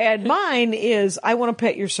 And mine is I want to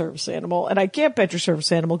pet your service animal, and I can't pet your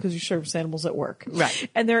service animal because your service animal's at work. Right.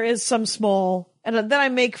 And there is some small. And then I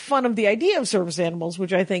make fun of the idea of service animals,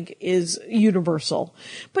 which I think is universal.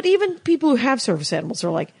 But even people who have service animals are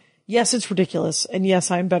like, yes, it's ridiculous. And yes,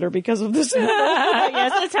 I'm better because of this animal.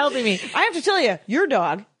 Yes, it's helping me. I have to tell you, your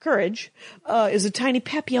dog, Courage, is a tiny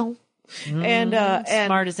papillon. And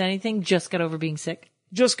Smart as anything, just got over being sick.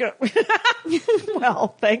 Just go.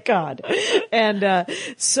 Well, thank God. And, but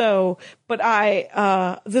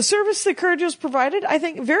the service that Courage has provided, I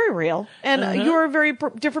think very real. And you're a very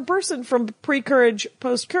different person from pre-Courage,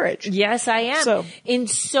 post-Courage. Yes, I am. So, in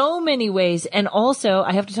so many ways. And also,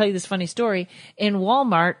 I have to tell you this funny story. In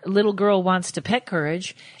Walmart, a little girl wants to pet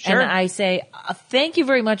Courage. Sure. And I say, thank you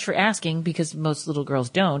very much for asking, because most little girls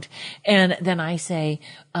don't. And then I say,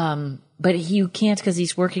 but you can't because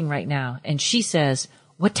he's working right now. And she says,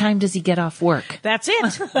 what time does he get off work? that's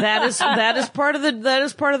it. That is part of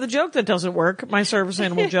the joke that doesn't work. My service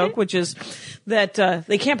animal joke, which is that,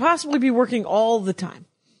 they can't possibly be working all the time.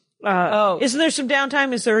 Isn't there some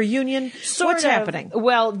downtime? Is there a union? What's happening?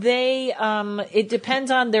 Well, it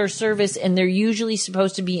depends on their service, and they're usually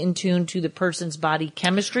supposed to be in tune to the person's body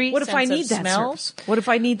chemistry. What if I need that service? What if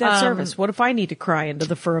I need that service? What if I need to cry into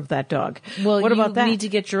the fur of that dog? Well, what about that? You need to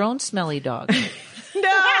get your own smelly dog.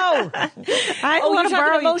 No! You're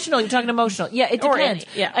talking emotional. Yeah, it depends.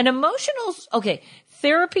 Yeah. An emotional, okay.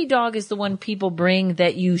 therapy dog is the one people bring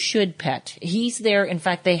that you should pet. He's there. In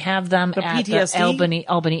fact, they have them at PTSD? the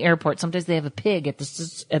Albany airport. Sometimes they have a pig at the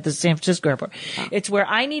San Francisco airport. It's where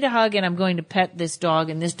I need a hug and I'm going to pet this dog,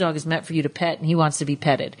 and this dog is meant for you to pet, and he wants to be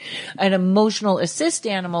petted. An emotional assist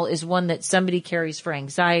animal is one that somebody carries for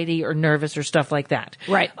anxiety or nervous or stuff like that.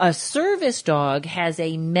 Right. A service dog has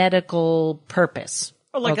a medical purpose.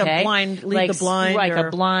 Or like a blind, lead the blind. Like or...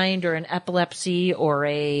 a blind or an epilepsy or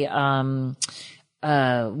a,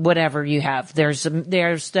 whatever you have.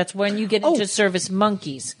 That's when you get into service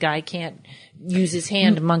monkeys. Guy can't use his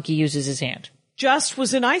hand, monkey uses his hand. Just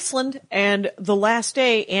was in Iceland, and the last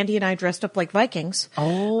day, Andy and I dressed up like Vikings.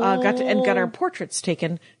 Got our portraits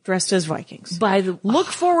taken dressed as Vikings. Look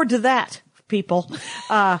forward to that, people,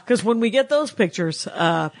 because when we get those pictures,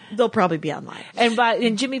 they'll probably be online.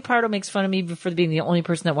 And Jimmy Pardo makes fun of me for being the only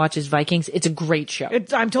person that watches Vikings. It's a great show.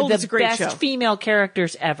 I'm told it's a great show. The best female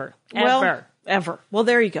characters ever. Ever. Well,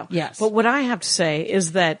 there you go. Yes. But what I have to say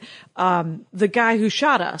is that the guy who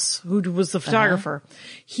shot us, who was the photographer,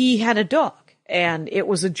 he had a dog, and it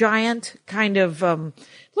was a giant kind of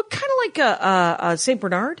looked kind of like a Saint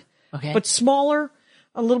Bernard, but smaller.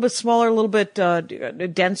 A little bit smaller, a little bit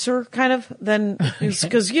denser, kind of, than,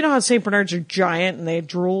 because you know how St. Bernards are giant and they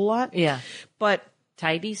drool a lot? Yeah. But.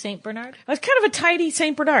 Tidy St. Bernard? It's kind of a tidy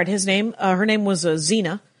St. Bernard. Her name was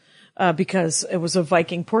Xena, because it was a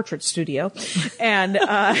Viking portrait studio. And,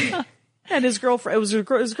 and his girlfriend, it was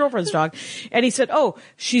his girlfriend's dog. And he said, "Oh,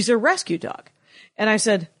 she's a rescue dog." And I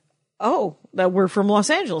said, "Oh, that we're from Los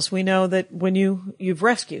Angeles. We know that when you've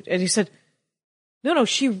rescued." And he said, No,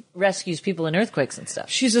 she rescues people in earthquakes and stuff.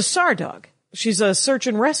 She's a SAR dog. She's a search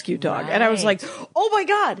and rescue dog. Right. And I was like, oh my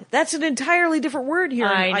God, that's an entirely different word here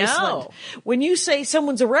in Iceland. When you say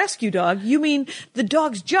someone's a rescue dog, you mean the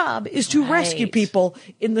dog's job is to rescue people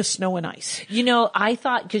in the snow and ice. You know, I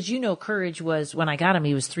thought, cause Courage was, when I got him,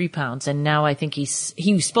 he was 3 pounds, and now I think he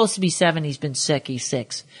was supposed to be 7. He's been sick. He's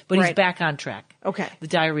 6, but he's back on track. Okay. The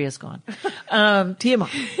diarrhea's gone. TMI.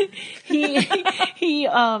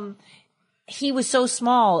 He was so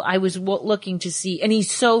small, I was looking to see, and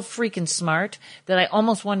he's so freaking smart that I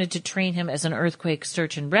almost wanted to train him as an earthquake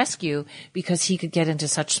search and rescue because he could get into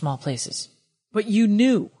such small places. But you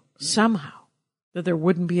knew somehow that there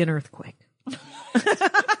wouldn't be an earthquake.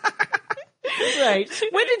 Right.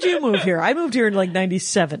 When did you move here? I moved here in like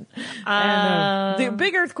 97. And the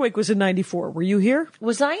big earthquake was in 94. Were you here?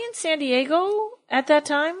 Was I in San Diego at that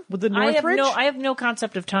time? With the Northridge? I have no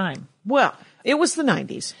concept of time. Well, it was the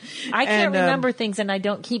 90s. I can't remember things, and I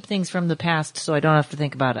don't keep things from the past, so I don't have to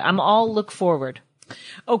think about it. I'm all look forward.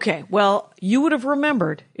 Okay, well, you would have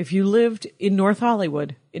remembered if you lived in North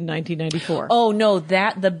Hollywood in 1994. Oh, no,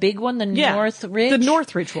 the big one, Northridge? The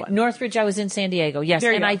Northridge one. Northridge, I was in San Diego, yes,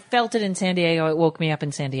 and I felt it in San Diego. It woke me up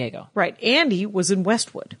in San Diego. Right. Andy was in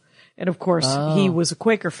Westwood. And of course, he was a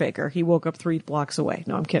Quaker faker. He woke up 3 blocks away.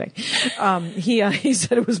 No, I'm kidding. He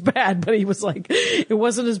said it was bad, but he was like, it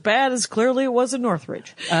wasn't as bad as clearly it was in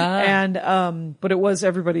Northridge. But it was,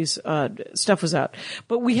 everybody's, stuff was out.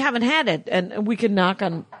 But we haven't had it, and we can knock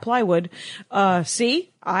on plywood.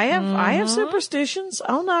 See, I have superstitions.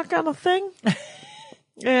 I'll knock on a thing.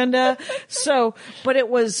 And, but it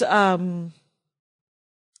was,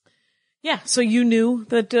 yeah, so you knew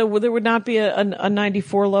that there would not be a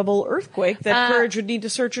 94 level earthquake that Courage would need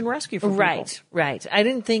to search and rescue for people. Right. I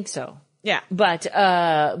didn't think so. Yeah. But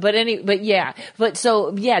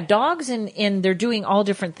dogs and they're doing all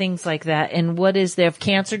different things like that. And they have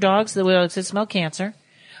cancer dogs that smell cancer.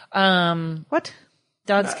 What?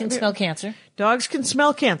 Dogs can smell cancer. Dogs can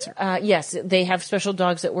smell cancer. Yes, they have special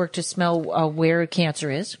dogs that work to smell where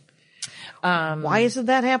cancer is. Why isn't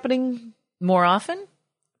that happening more often?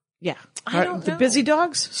 Yeah. I don't know. The busy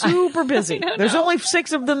dogs? Super busy. There's only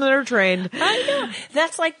 6 of them that are trained. I know.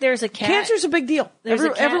 That's like there's a cat. Cancer's a big deal.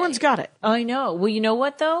 Everyone's got it. I know. Well, you know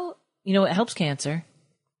what though? You know what helps cancer?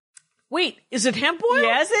 Wait, is it hemp oil?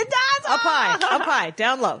 Yes, it does. Up high,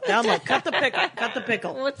 down low. Cut the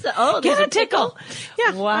pickle. What's the, get a tickle.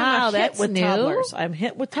 Yeah. Wow, that's with new. Toddlers. I'm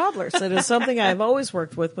hit with toddlers. That is something I've always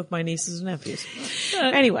worked with my nieces and nephews.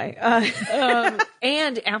 Anyway.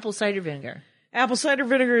 And apple cider vinegar. Apple cider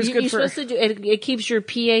vinegar is good for... You're supposed to do it keeps your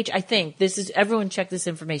pH, I think. Everyone check this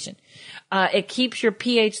information. It keeps your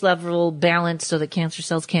pH level balanced so that cancer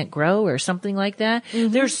cells can't grow or something like that.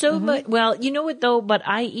 Mm-hmm, There's so much, well, you know what though, but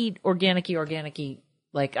I eat organic,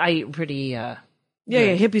 like I eat pretty,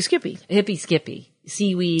 hippy skippy.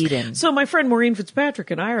 Seaweed and... So my friend Maureen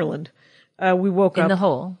Fitzpatrick in Ireland, we woke up... In the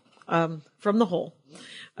hole. From the hole.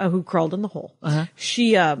 who crawled in the hole.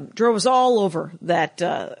 She drove us all over that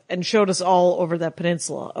and showed us all over that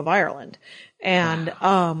peninsula of Ireland. And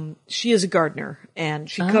she is a gardener, and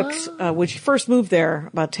she cooks. When she first moved there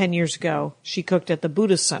about 10 years ago, she cooked at the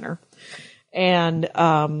Buddhist Center, and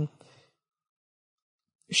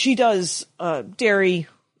she does dairy.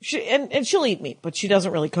 And she'll eat meat, but she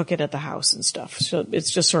doesn't really cook it at the house and stuff. So it's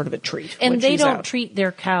just sort of a treat. And they don't out. treat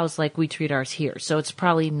their cows like we treat ours here. So it's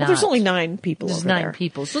probably not. Well, there's only 9 people There's over 9 there.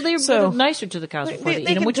 people. So they're nicer to the cows before they eat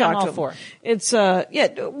them, can which talk I'm to all them. for. It's,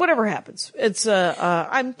 whatever happens. It's,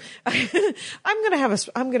 I'm gonna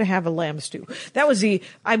have a lamb stew.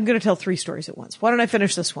 I'm gonna tell 3 stories at once. Why don't I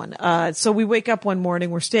finish this one? So we wake up one morning,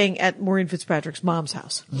 we're staying at Maureen Fitzpatrick's mom's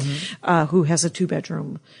house, who has a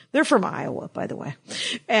 2-bedroom. They're from Iowa, by the way.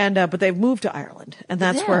 And, but they've moved to Ireland, and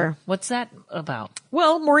that's where. What's that about?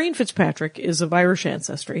 Well, Maureen Fitzpatrick is of Irish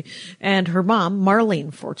ancestry, and her mom,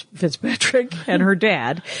 Marlene Fitzpatrick, and her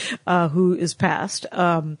dad, who is passed,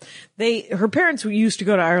 her parents used to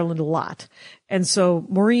go to Ireland a lot. And so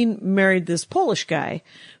Maureen married this Polish guy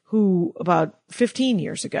who about 15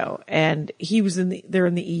 years ago, and he was they're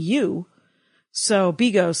in the EU. So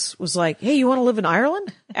Bigos was like, hey, you want to live in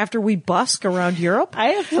Ireland after we busk around Europe?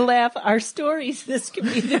 I have to laugh. Our stories, this could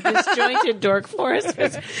be the disjointed Dork Forest.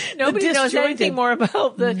 Nobody knows anything more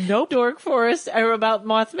about the Dork Forest or about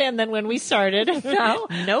Moth Man than when we started. No,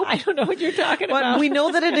 Nope. I don't know what you're talking But about. we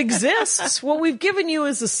know that it exists. What we've given you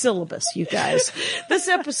is a syllabus, you guys. This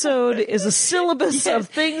episode is a syllabus of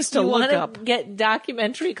things to look up. Get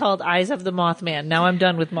documentary called Eyes of the Mothman. Now I'm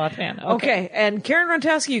done with Mothman. Okay. And Karen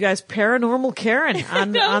Rontowski, you guys, Paranormal Karen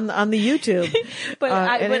on the YouTube. But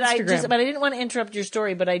and I Instagram. didn't want to interrupt your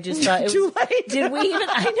story, but I just thought Too late. Did we even?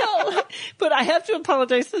 I know, but I have to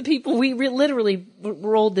apologize to the people. We literally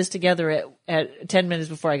rolled this together at 10 minutes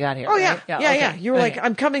before I got here. Oh, right? yeah. Okay. You were like,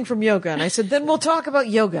 I'm coming from yoga. And I said, then we'll talk about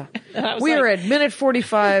yoga. We are at minute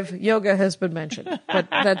 45. Yoga has been mentioned. But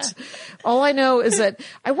that's all I know is that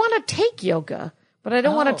I want to take yoga, but I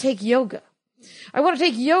don't want to take yoga. I want to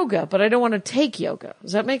take yoga, but I don't want to take yoga.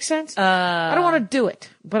 Does that make sense? I don't want to do it,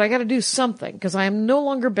 but I got to do something because I am no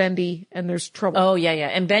longer bendy and there's trouble. Oh, yeah.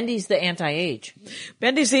 And bendy's the anti-age.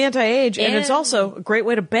 Bendy's the anti-age, and it's also a great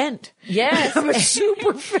way to bend. Yes. I'm a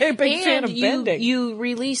super big fan of bending. You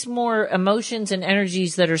release more emotions and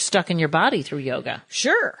energies that are stuck in your body through yoga.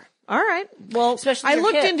 Sure. All right. Well, especially I your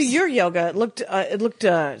looked hips. into your yoga. It looked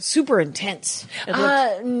super intense.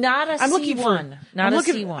 Not a C1. Not a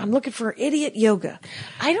C1. I'm looking for idiot yoga.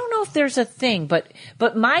 I don't know if there's a thing, but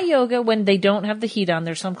my yoga, when they don't have the heat on,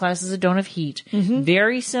 there's some classes that don't have heat.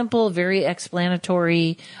 Very simple, very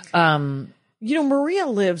explanatory. Maria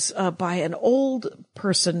lives by an old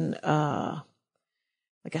person, like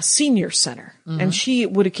a senior center, and she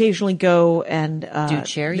would occasionally go and do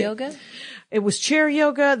chair yoga. It was chair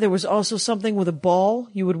yoga. There was also something with a ball.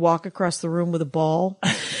 You would walk across the room with a ball.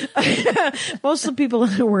 Most of the people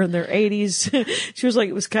were in their 80s. She was like,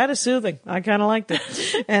 it was kind of soothing. I kind of liked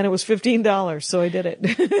it. And it was $15, so I did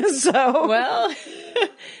it. So, well,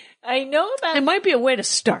 I know about it. Might be a way to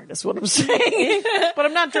start, is what I'm saying. But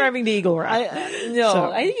I'm not driving to Eagle Rock. I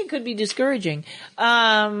think it could be discouraging.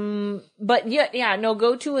 But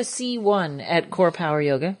go to a C1 at Core Power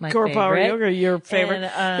Yoga. Core Power Yoga, your favorite.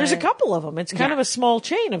 And, there's a couple of them. It's kind of a small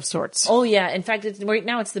chain of sorts. Oh yeah. In fact, right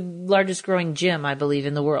now it's the largest growing gym, I believe,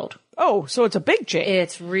 in the world. Oh, so it's a big chain.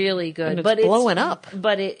 It's really good. And it's blowing up.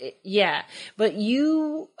 But But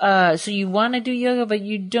you, so you want to do yoga, but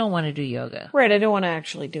you don't want to do yoga. Right. I don't want to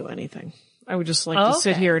actually do anything. I would just like to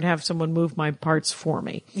sit here and have someone move my parts for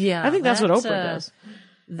me. Yeah. I think that's what Oprah does.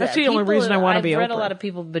 That's the only reason I want to be Oprah. I've read a lot of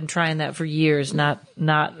people have been trying that for years, not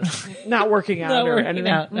working out or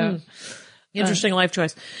anything. No. Interesting life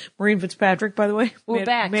choice. Maureen Fitzpatrick, by the way. We're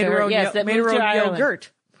back to her. That made her moved to own Ireland. yogurt.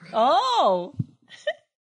 Oh.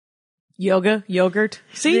 Yogurt.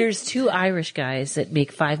 See? There's 2 Irish guys that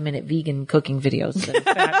make 5-minute vegan cooking videos that are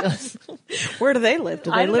fabulous. Where do they live?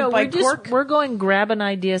 Do they live by Cork? We're going grab an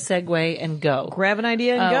idea, segue, and go. Grab an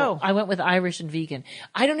idea and go. I went with Irish and vegan.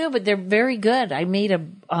 I don't know, but they're very good. I made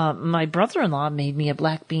my brother-in-law made me a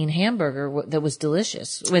black bean hamburger that was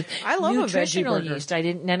delicious with nutritional yeast.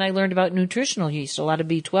 Then I learned about nutritional yeast. A lot of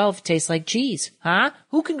B12 tastes like cheese. Huh?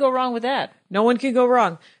 Who can go wrong with that? No one can go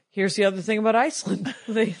wrong. Here's the other thing about Iceland.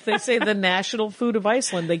 They say the national food of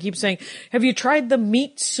Iceland. They keep saying, have you tried the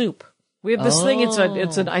meat soup? We have this thing.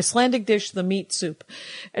 It's an Icelandic dish, the meat soup.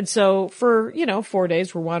 And so for, 4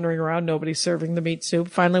 days, we're wandering around. Nobody's serving the meat soup.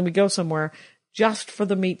 Finally, we go somewhere just for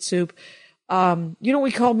the meat soup. You know what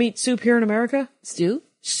we call meat soup here in America? Stew?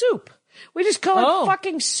 Soup. We just call it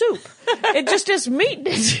fucking soup. It just has meat in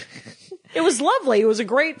it. It was lovely. It was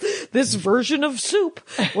this version of soup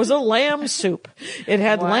was a lamb soup. It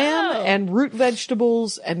had lamb and root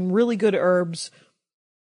vegetables and really good herbs.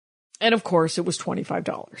 And of course, it was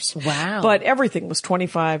 $25. Wow. But everything was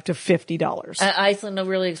 $25 to $50. Iceland, no,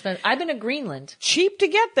 really expensive. I've been to Greenland. Cheap to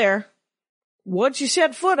get there. Once you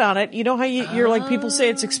set foot on it, you know how you're like, people say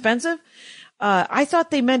it's expensive? I thought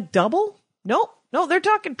they meant double. Nope. No, they're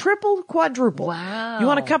talking triple, quadruple. Wow. You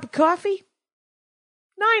want a cup of coffee?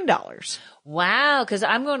 $9. Wow, because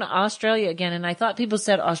I'm going to Australia again, and I thought people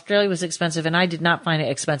said Australia was expensive, and I did not find it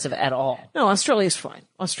expensive at all. No, Australia's fine.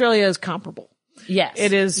 Australia is comparable. Yes.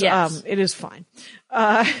 It is, Yes. it is fine.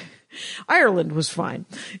 Ireland was fine.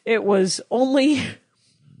 It was only,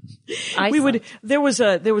 there was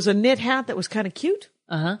a knit hat that was kind of cute.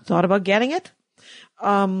 Thought about getting it.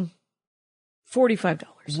 $45.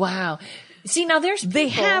 Wow. See, now They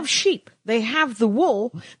have sheep. They have the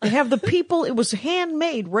wool. They have the people. It was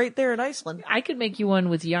handmade right there in Iceland. I could make you one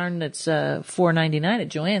with yarn that's $4.99 at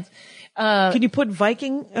Joann's. Can you put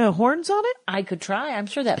Viking horns on it? I could try. I'm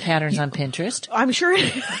sure that pattern's on Pinterest. I'm sure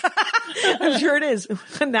it is.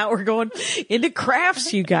 Now we're going into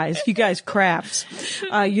crafts, you guys. You guys, crafts.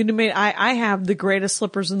 I have the greatest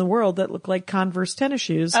slippers in the world that look like Converse tennis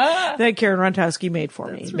shoes that Karen Rontowski made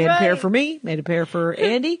for me. Made a pair for me, made a pair for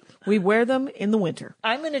Andy. We wear them in the winter.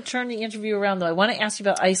 I'm going to turn the interview around, though. I want to ask you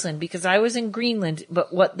about Iceland because I was in Greenland,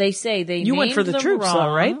 but what they say, You went for the troops, wrong.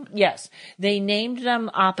 though, right? Yes. They named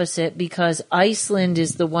them opposite because Iceland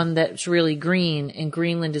is the one that's really green and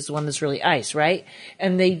Greenland is the one that's really ice, right?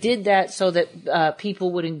 And they did that so that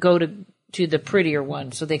people wouldn't go to the prettier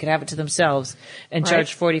one so they could have it to themselves and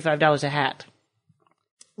charge $45 a hat.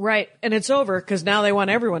 Right. And it's over because now they want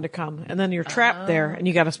everyone to come. And then you're trapped there and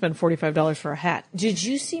you got to spend $45 for a hat. Did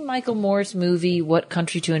you see Michael Moore's movie, What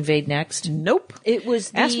Country to Invade Next? Nope. It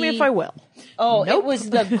was Ask me if I will. Oh, Nope. It was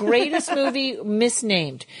the greatest movie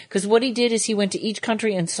misnamed. Because what he did is he went to each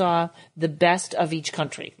country and saw the best of each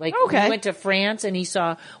country. Like, Okay. he went to France and he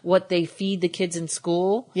saw what they feed the kids in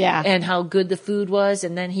school. Yeah. And how good the food was.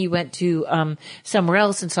 And then he went to somewhere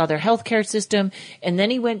else and saw their healthcare system. And then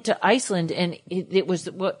he went to Iceland and it was,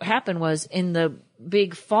 what happened was in the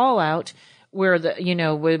big fallout where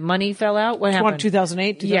where money fell out, what happened?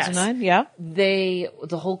 2008, 2009, Yes. yeah.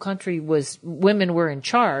 The whole country women were in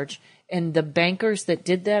charge. And the bankers that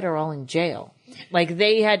did that are all in jail. Like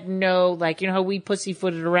they had how we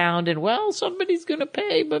pussyfooted around and, well, somebody's going to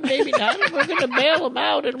pay, but maybe not. And we're going to bail them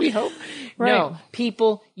out and we hope. Right. No,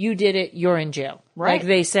 people, you did it. You're in jail. Right. Like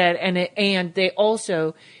they said. And they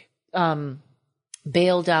also,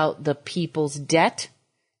 bailed out the people's debt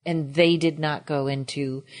and they did not go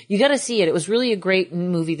into, you got to see it. It was really a great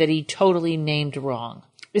movie that he totally named wrong.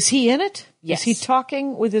 Is he in it? Yes. Is he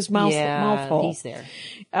talking with his mouth full? He's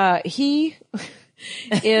there. He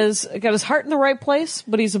is got his heart in the right place,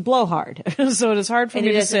 but he's a blowhard. So it is hard for And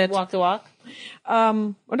me he to doesn't sit. walk the walk?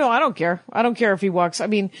 No, I don't care. I don't care if he walks. I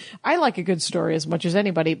mean, I like a good story as much as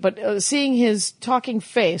anybody, but seeing his talking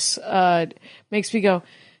face makes me go,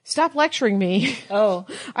 stop lecturing me. Oh.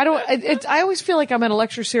 I always feel like I'm in a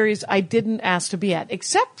lecture series I didn't ask to be at,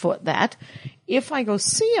 except for that. If I go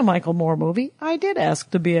see a Michael Moore movie, I did ask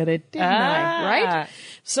to be at it, didn't I? Right?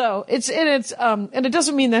 So and it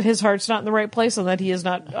doesn't mean that his heart's not in the right place and that he is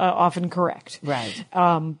not often correct. Right.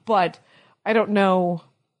 But I don't know.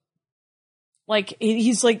 Like,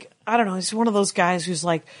 he's like, I don't know, he's one of those guys who's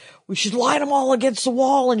like, we should line them all against the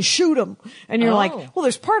wall and shoot them. And you're like, well,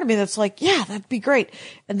 there's part of me that's like, yeah, that'd be great.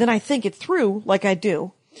 And then I think it through like I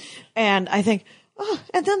do. And I think,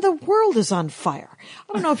 and then the world is on fire.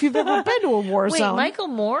 I don't know if you've ever been to a war zone. Wait, Michael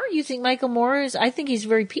Moore? You think Michael Moore is, I think he's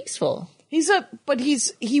very peaceful.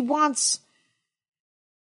 He wants,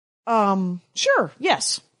 sure,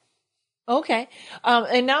 yes. Okay.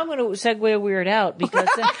 And now I'm going to segue Weird Out because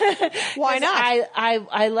Why not?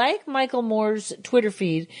 I like Michael Moore's Twitter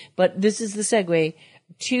feed, but this is the segue.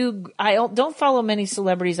 I don't follow many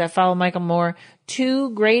celebrities. I follow Michael Moore.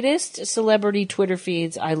 Two greatest celebrity Twitter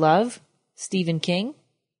feeds I love, Stephen King.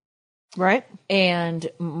 Right. And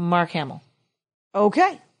Mark Hamill.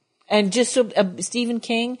 Okay. And just so, Stephen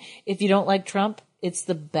King, if you don't like Trump, it's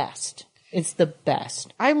the best. It's the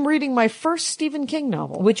best. I'm reading my first Stephen King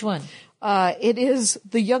novel. Which one? It is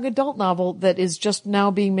the young adult novel that is just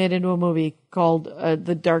now being made into a movie called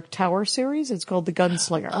the Dark Tower series. It's called The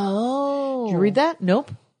Gunslinger. Oh. Did you read that?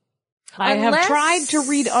 Nope. I have tried to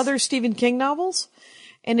read other Stephen King novels,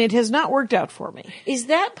 and it has not worked out for me. Is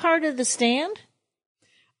that part of The Stand?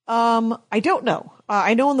 I don't know.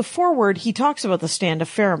 I know in the foreword he talks about The Stand a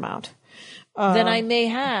fair amount. Then I may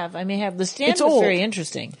have. The Stand it's was old. very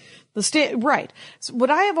interesting. Right. So what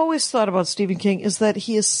I have always thought about Stephen King is that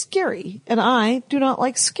he is scary, and I do not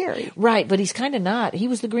like scary. Right, but he's kind of not. He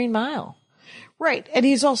was the Green Mile. Right, and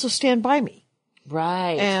he's also Stand By Me.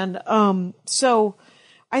 Right. And so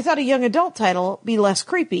I thought a young adult title be less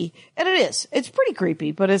creepy, and it is. It's pretty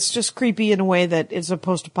creepy, but it's just creepy in a way that it's a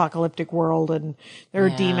post-apocalyptic world, and there are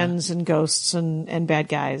demons and ghosts and bad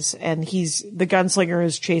guys, and the gunslinger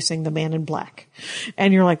is chasing the man in black.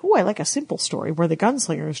 And you're like, oh, I like a simple story where the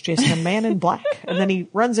gunslinger is chasing a man in black, and then he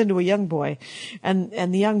runs into a young boy, and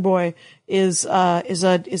the young boy is he's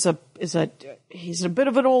a bit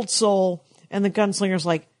of an old soul, and the gunslinger's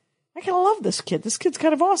like, I kind of love this kid. This kid's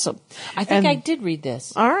kind of awesome. I think I did read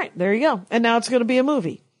this. All right, there you go. And now it's going to be a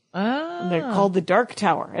movie. And they're called The Dark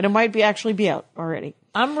Tower, and it might actually be out already.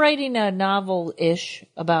 I'm writing a novel-ish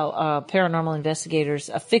about paranormal investigators,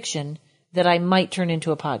 a fiction that I might turn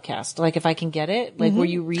into a podcast. Like if I can get it, like where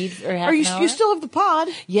you read for half an hour. You still have the pod.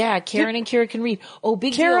 Yeah, Karen and Kira can read. Oh,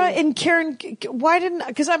 big Kara deal. and Karen,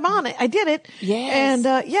 because I'm on it. I did it. Yes.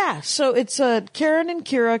 And, so it's, Karen and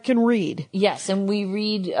Kira can read. Yes, and we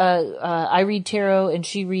read, I read tarot and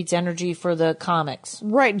she reads energy for the comics.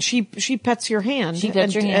 Right, and she pets your hand. She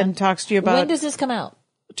pets your hand. And talks to you about. When does this come out?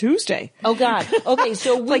 Tuesday. Oh God. Okay,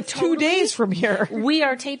 so we like 2 days from here. We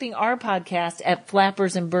are taping our podcast at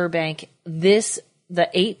Flappers in Burbank the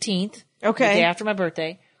 18th. Okay. The day after my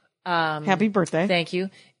birthday. Happy birthday. Thank you.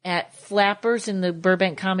 At Flappers in the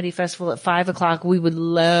Burbank Comedy Festival at 5:00. We would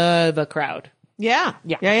love a crowd. Yeah.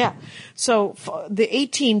 So the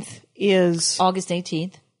 18th is August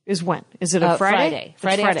 18th. Is when? Is it a Friday?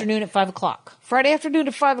 Friday afternoon at 5:00. Friday afternoon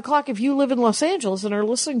at 5:00. If you live in Los Angeles and are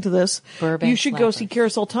listening to this, Burbank you should Flappers. go see Kira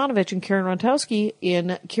Soltanovich and Karen Rontowski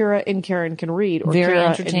in Kira and Karen Can Read. Or Very Kira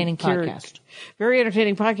entertaining podcast. Very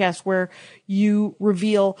entertaining podcast where you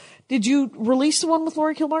reveal. Did you release the one with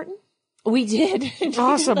Laura Kilmartin? We did.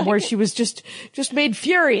 Awesome. Where she was just made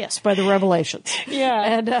furious by the revelations.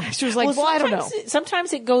 Yeah. And she was like, well I don't know.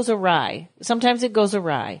 Sometimes it goes awry.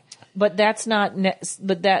 But that's not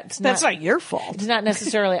not your fault. It's not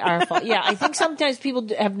necessarily our fault. Yeah, I think sometimes people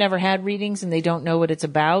have never had readings and they don't know what it's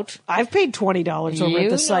about. I've paid $20 over at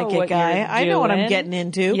the psychic guy. I know what I'm getting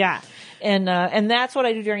into. Yeah. And that's what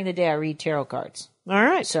I do during the day. I read tarot cards. All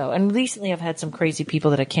right. So, and recently I've had some crazy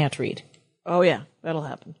people that I can't read. Oh yeah, that'll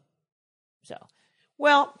happen. So,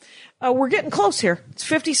 well, we're getting close here. It's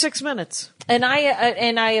 56 minutes. And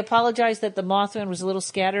I apologize that the Moth Man was a little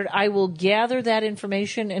scattered. I will gather that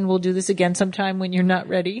information and we'll do this again sometime when you're not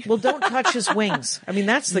ready. Well, don't touch his wings. I mean,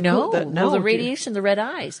 that's the the radiation, the red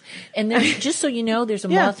eyes. And there's, just so you know, there's a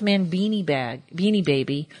Mothman beanie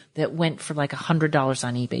baby that went for like $100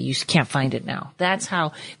 on eBay. You can't find it now. That's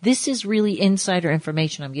how, this is really insider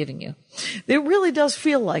information I'm giving you. It really does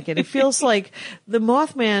feel like it. It feels like the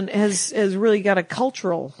Mothman has really got a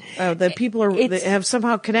cultural, that people that have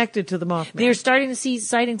somehow connected to the Mothman. They're starting to see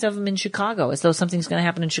sightings of them in Chicago, as though something's going to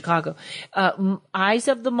happen in Chicago. Eyes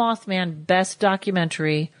of the Mothman, best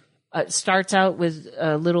documentary. Starts out with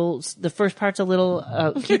the first part's a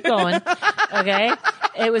little, keep going. Okay.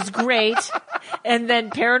 It was great. And then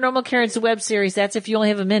Paranormal Karen's web series. That's if you only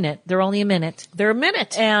have a minute. They're only a minute. They're a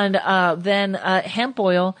minute. And, then, hemp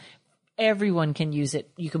oil. Everyone can use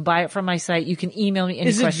it. You can buy it from my site. You can email me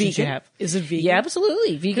any questions you have. Is it vegan? Yeah,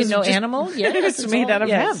 absolutely. Vegan, no animal. Yeah, it's made out of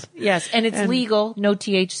hemp. Yes. And it's legal. No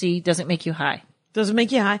THC. Doesn't make you high. Doesn't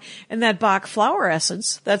make you high. And that Bach flower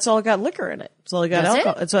essence, that's all got liquor in it. It's all got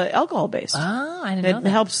alcohol. It's alcohol based. Oh, I didn't know that.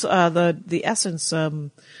 It helps, the essence,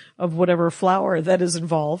 of whatever flower that is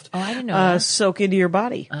involved. Oh, I didn't know that. Soak into your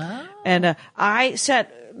body. Oh. And, I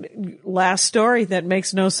set, last story that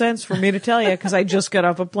makes no sense for me to tell you because I just got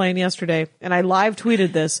off a plane yesterday and I live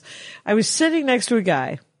tweeted this. I was sitting next to a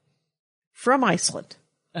guy from Iceland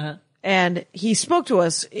and he spoke to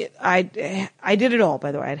us. I did it all,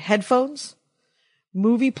 by the way. I had headphones,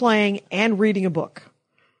 movie playing and reading a book.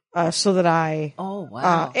 So that oh,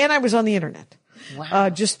 wow. And I was on the internet. Wow.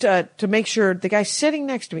 Just, to make sure the guy sitting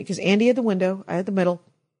next to me, cause Andy had the window, I had the middle.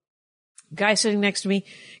 Guy sitting next to me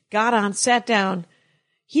got on, sat down.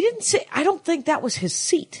 He didn't say, I don't think that was his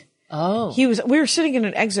seat. Oh. We were sitting in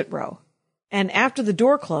an exit row and after the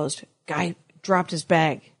door closed, guy dropped his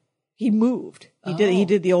bag. He moved. He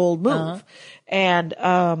did the old move. And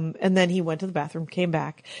then he went to the bathroom, came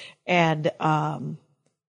back and,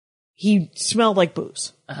 he smelled like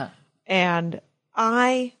booze. And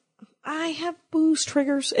I have booze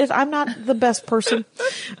triggers. I'm not the best person.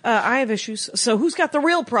 I have issues. So who's got the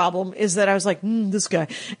real problem is that I was like, this guy.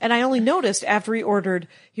 And I only noticed after he ordered,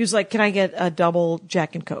 he was like, can I get a double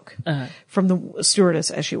Jack and Coke from the stewardess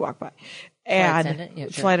as she walked by?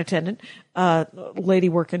 and flight attendant, lady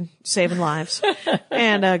working, saving lives,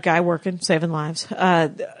 and a guy working, saving lives.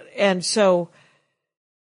 And so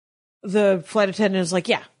the flight attendant is like,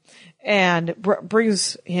 yeah, and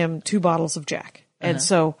brings him 2 bottles of Jack. And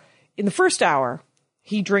so in the first hour,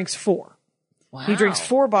 he drinks 4. Wow. He drinks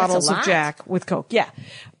 4 bottles That's a of lot. Jack with Coke. Yeah.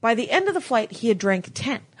 By the end of the flight, he had drank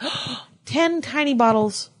 10. 10 tiny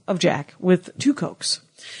bottles of Jack with 2 Cokes.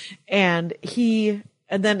 And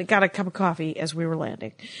then got a cup of coffee as we were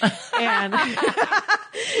landing. And,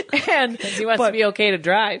 He wants to be okay to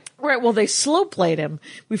drive. right. Well, they slow played him.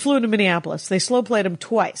 We flew into Minneapolis. They slow played him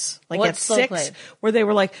twice, like What at slow 6, played? where they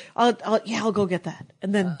were like, I'll go get that.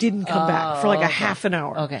 And then didn't come back for like a half an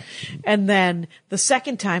hour. Okay. And then the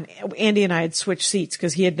second time, Andy and I had switched seats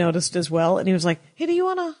because he had noticed as well. And he was like, hey, do you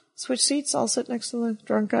want to switch seats? I'll sit next to the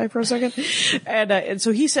drunk guy for a second. And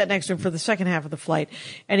so he sat next to him for the second half of the flight.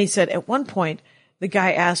 And he said at one point, the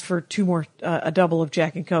guy asked for 2 more, a double of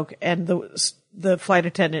Jack and Coke, and the flight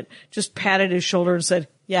attendant just patted his shoulder and said,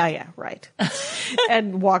 yeah, right.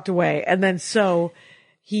 And walked away. And then so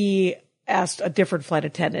he asked a different flight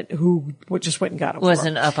attendant who just went and got him.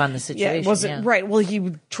 Wasn't up on the situation. Yeah, it wasn't right. Well, he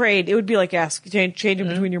would trade. It would be like changing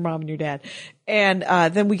between your mom and your dad. And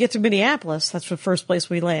then we get to Minneapolis. That's the first place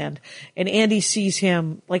we land. And Andy sees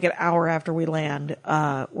him like an hour after we land.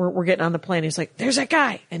 We're getting on the plane. He's like, "There's that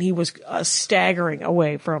guy," and he was staggering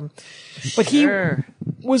away from. But he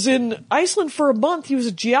was in Iceland for a month. He was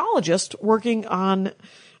a geologist working on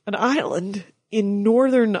an island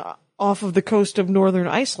off of the coast of northern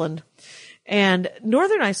Iceland. And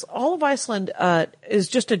northern Iceland, all of Iceland, is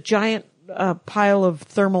just a giant pile of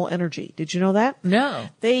thermal energy. Did you know that? No.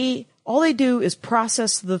 All they do is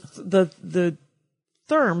process the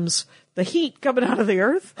therms, the heat coming out of the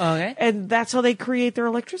earth. Okay. And that's how they create their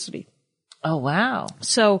electricity. Oh, wow.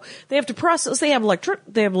 So they have to process, they have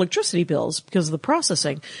electricity bills because of the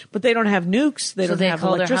processing, but they don't have nukes. They don't they have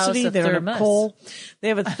call their electricity. house a They don't thermos. have coal. They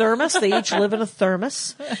have a thermos. They each live in a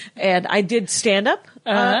thermos. And I did stand up,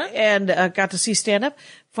 and got to see stand up.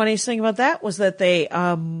 Funniest thing about that was that they,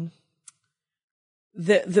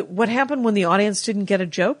 what happened when the audience didn't get a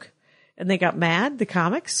joke and they got mad, the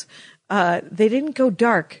comics, they didn't go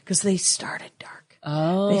dark because they started dark.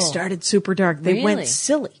 Oh. They started super dark. They Really? went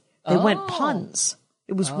silly. They went puns.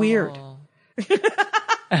 It was weird.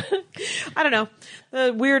 I don't know.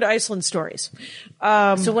 The weird Iceland stories.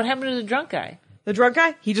 So what happened to the drunk guy? The drunk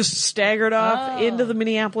guy, he just staggered off into the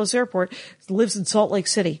Minneapolis airport. He lives in Salt Lake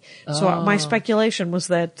City. So my speculation was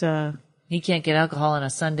that, He can't get alcohol on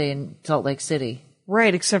a Sunday in Salt Lake City.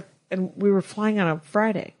 right, and we were flying on a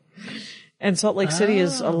Friday. And Salt Lake City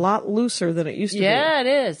is a lot looser than it used to be. Yeah, it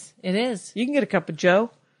is. It is. You can get a cup of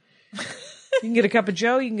Joe. You can get a cup of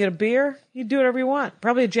Joe. You can get a beer. You can do whatever you want.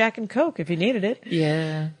 Probably a Jack and Coke if you needed it.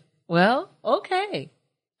 Yeah. Well, okay.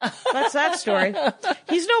 That's that story.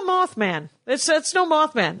 He's no Moth Man. That's no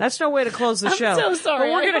Moth Man. That's no way to close the show. I'm so sorry.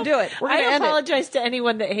 But we're going to do it. We're going to I end it. apologize to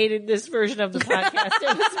anyone that hated this version of the podcast.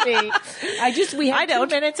 It was me. We had 2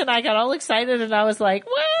 minutes and I got all excited and I was like,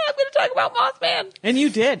 well, I'm going to talk about Mothman. And you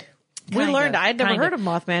did. We Kinda, learned. I'd never kinda. heard of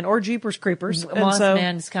Mothman or Jeepers Creepers. And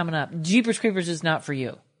Mothman's coming up. Jeepers Creepers is not for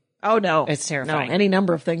you. Oh, no. It's terrifying. No, any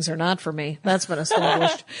number of things are not for me. That's been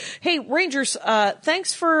established. Hey, Rangers,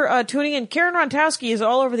 thanks for tuning in. Karen Rontowski is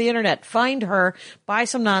all over the internet. Find her, buy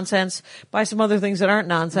some nonsense, buy some other things that aren't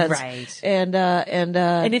nonsense. Right. And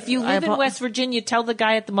if you live in West Virginia, tell the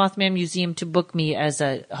guy at the Mothman Museum to book me as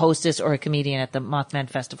a hostess or a comedian at the Mothman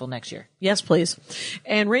Festival next year. Yes, please.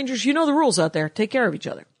 And Rangers, you know the rules out there. Take care of each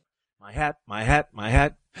other. My hat, my hat, my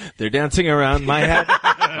hat. They're dancing around my hat.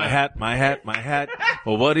 My hat, my hat, my hat.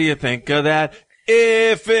 Well, what do you think of that?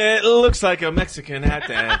 If it looks like a Mexican hat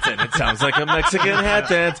dance and it sounds like a Mexican hat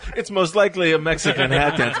dance, it's most likely a Mexican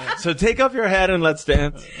hat dance. So take off your hat and let's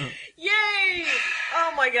dance. Yay!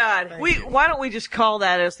 Oh my God. Why don't we just call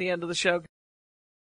that as the end of the show?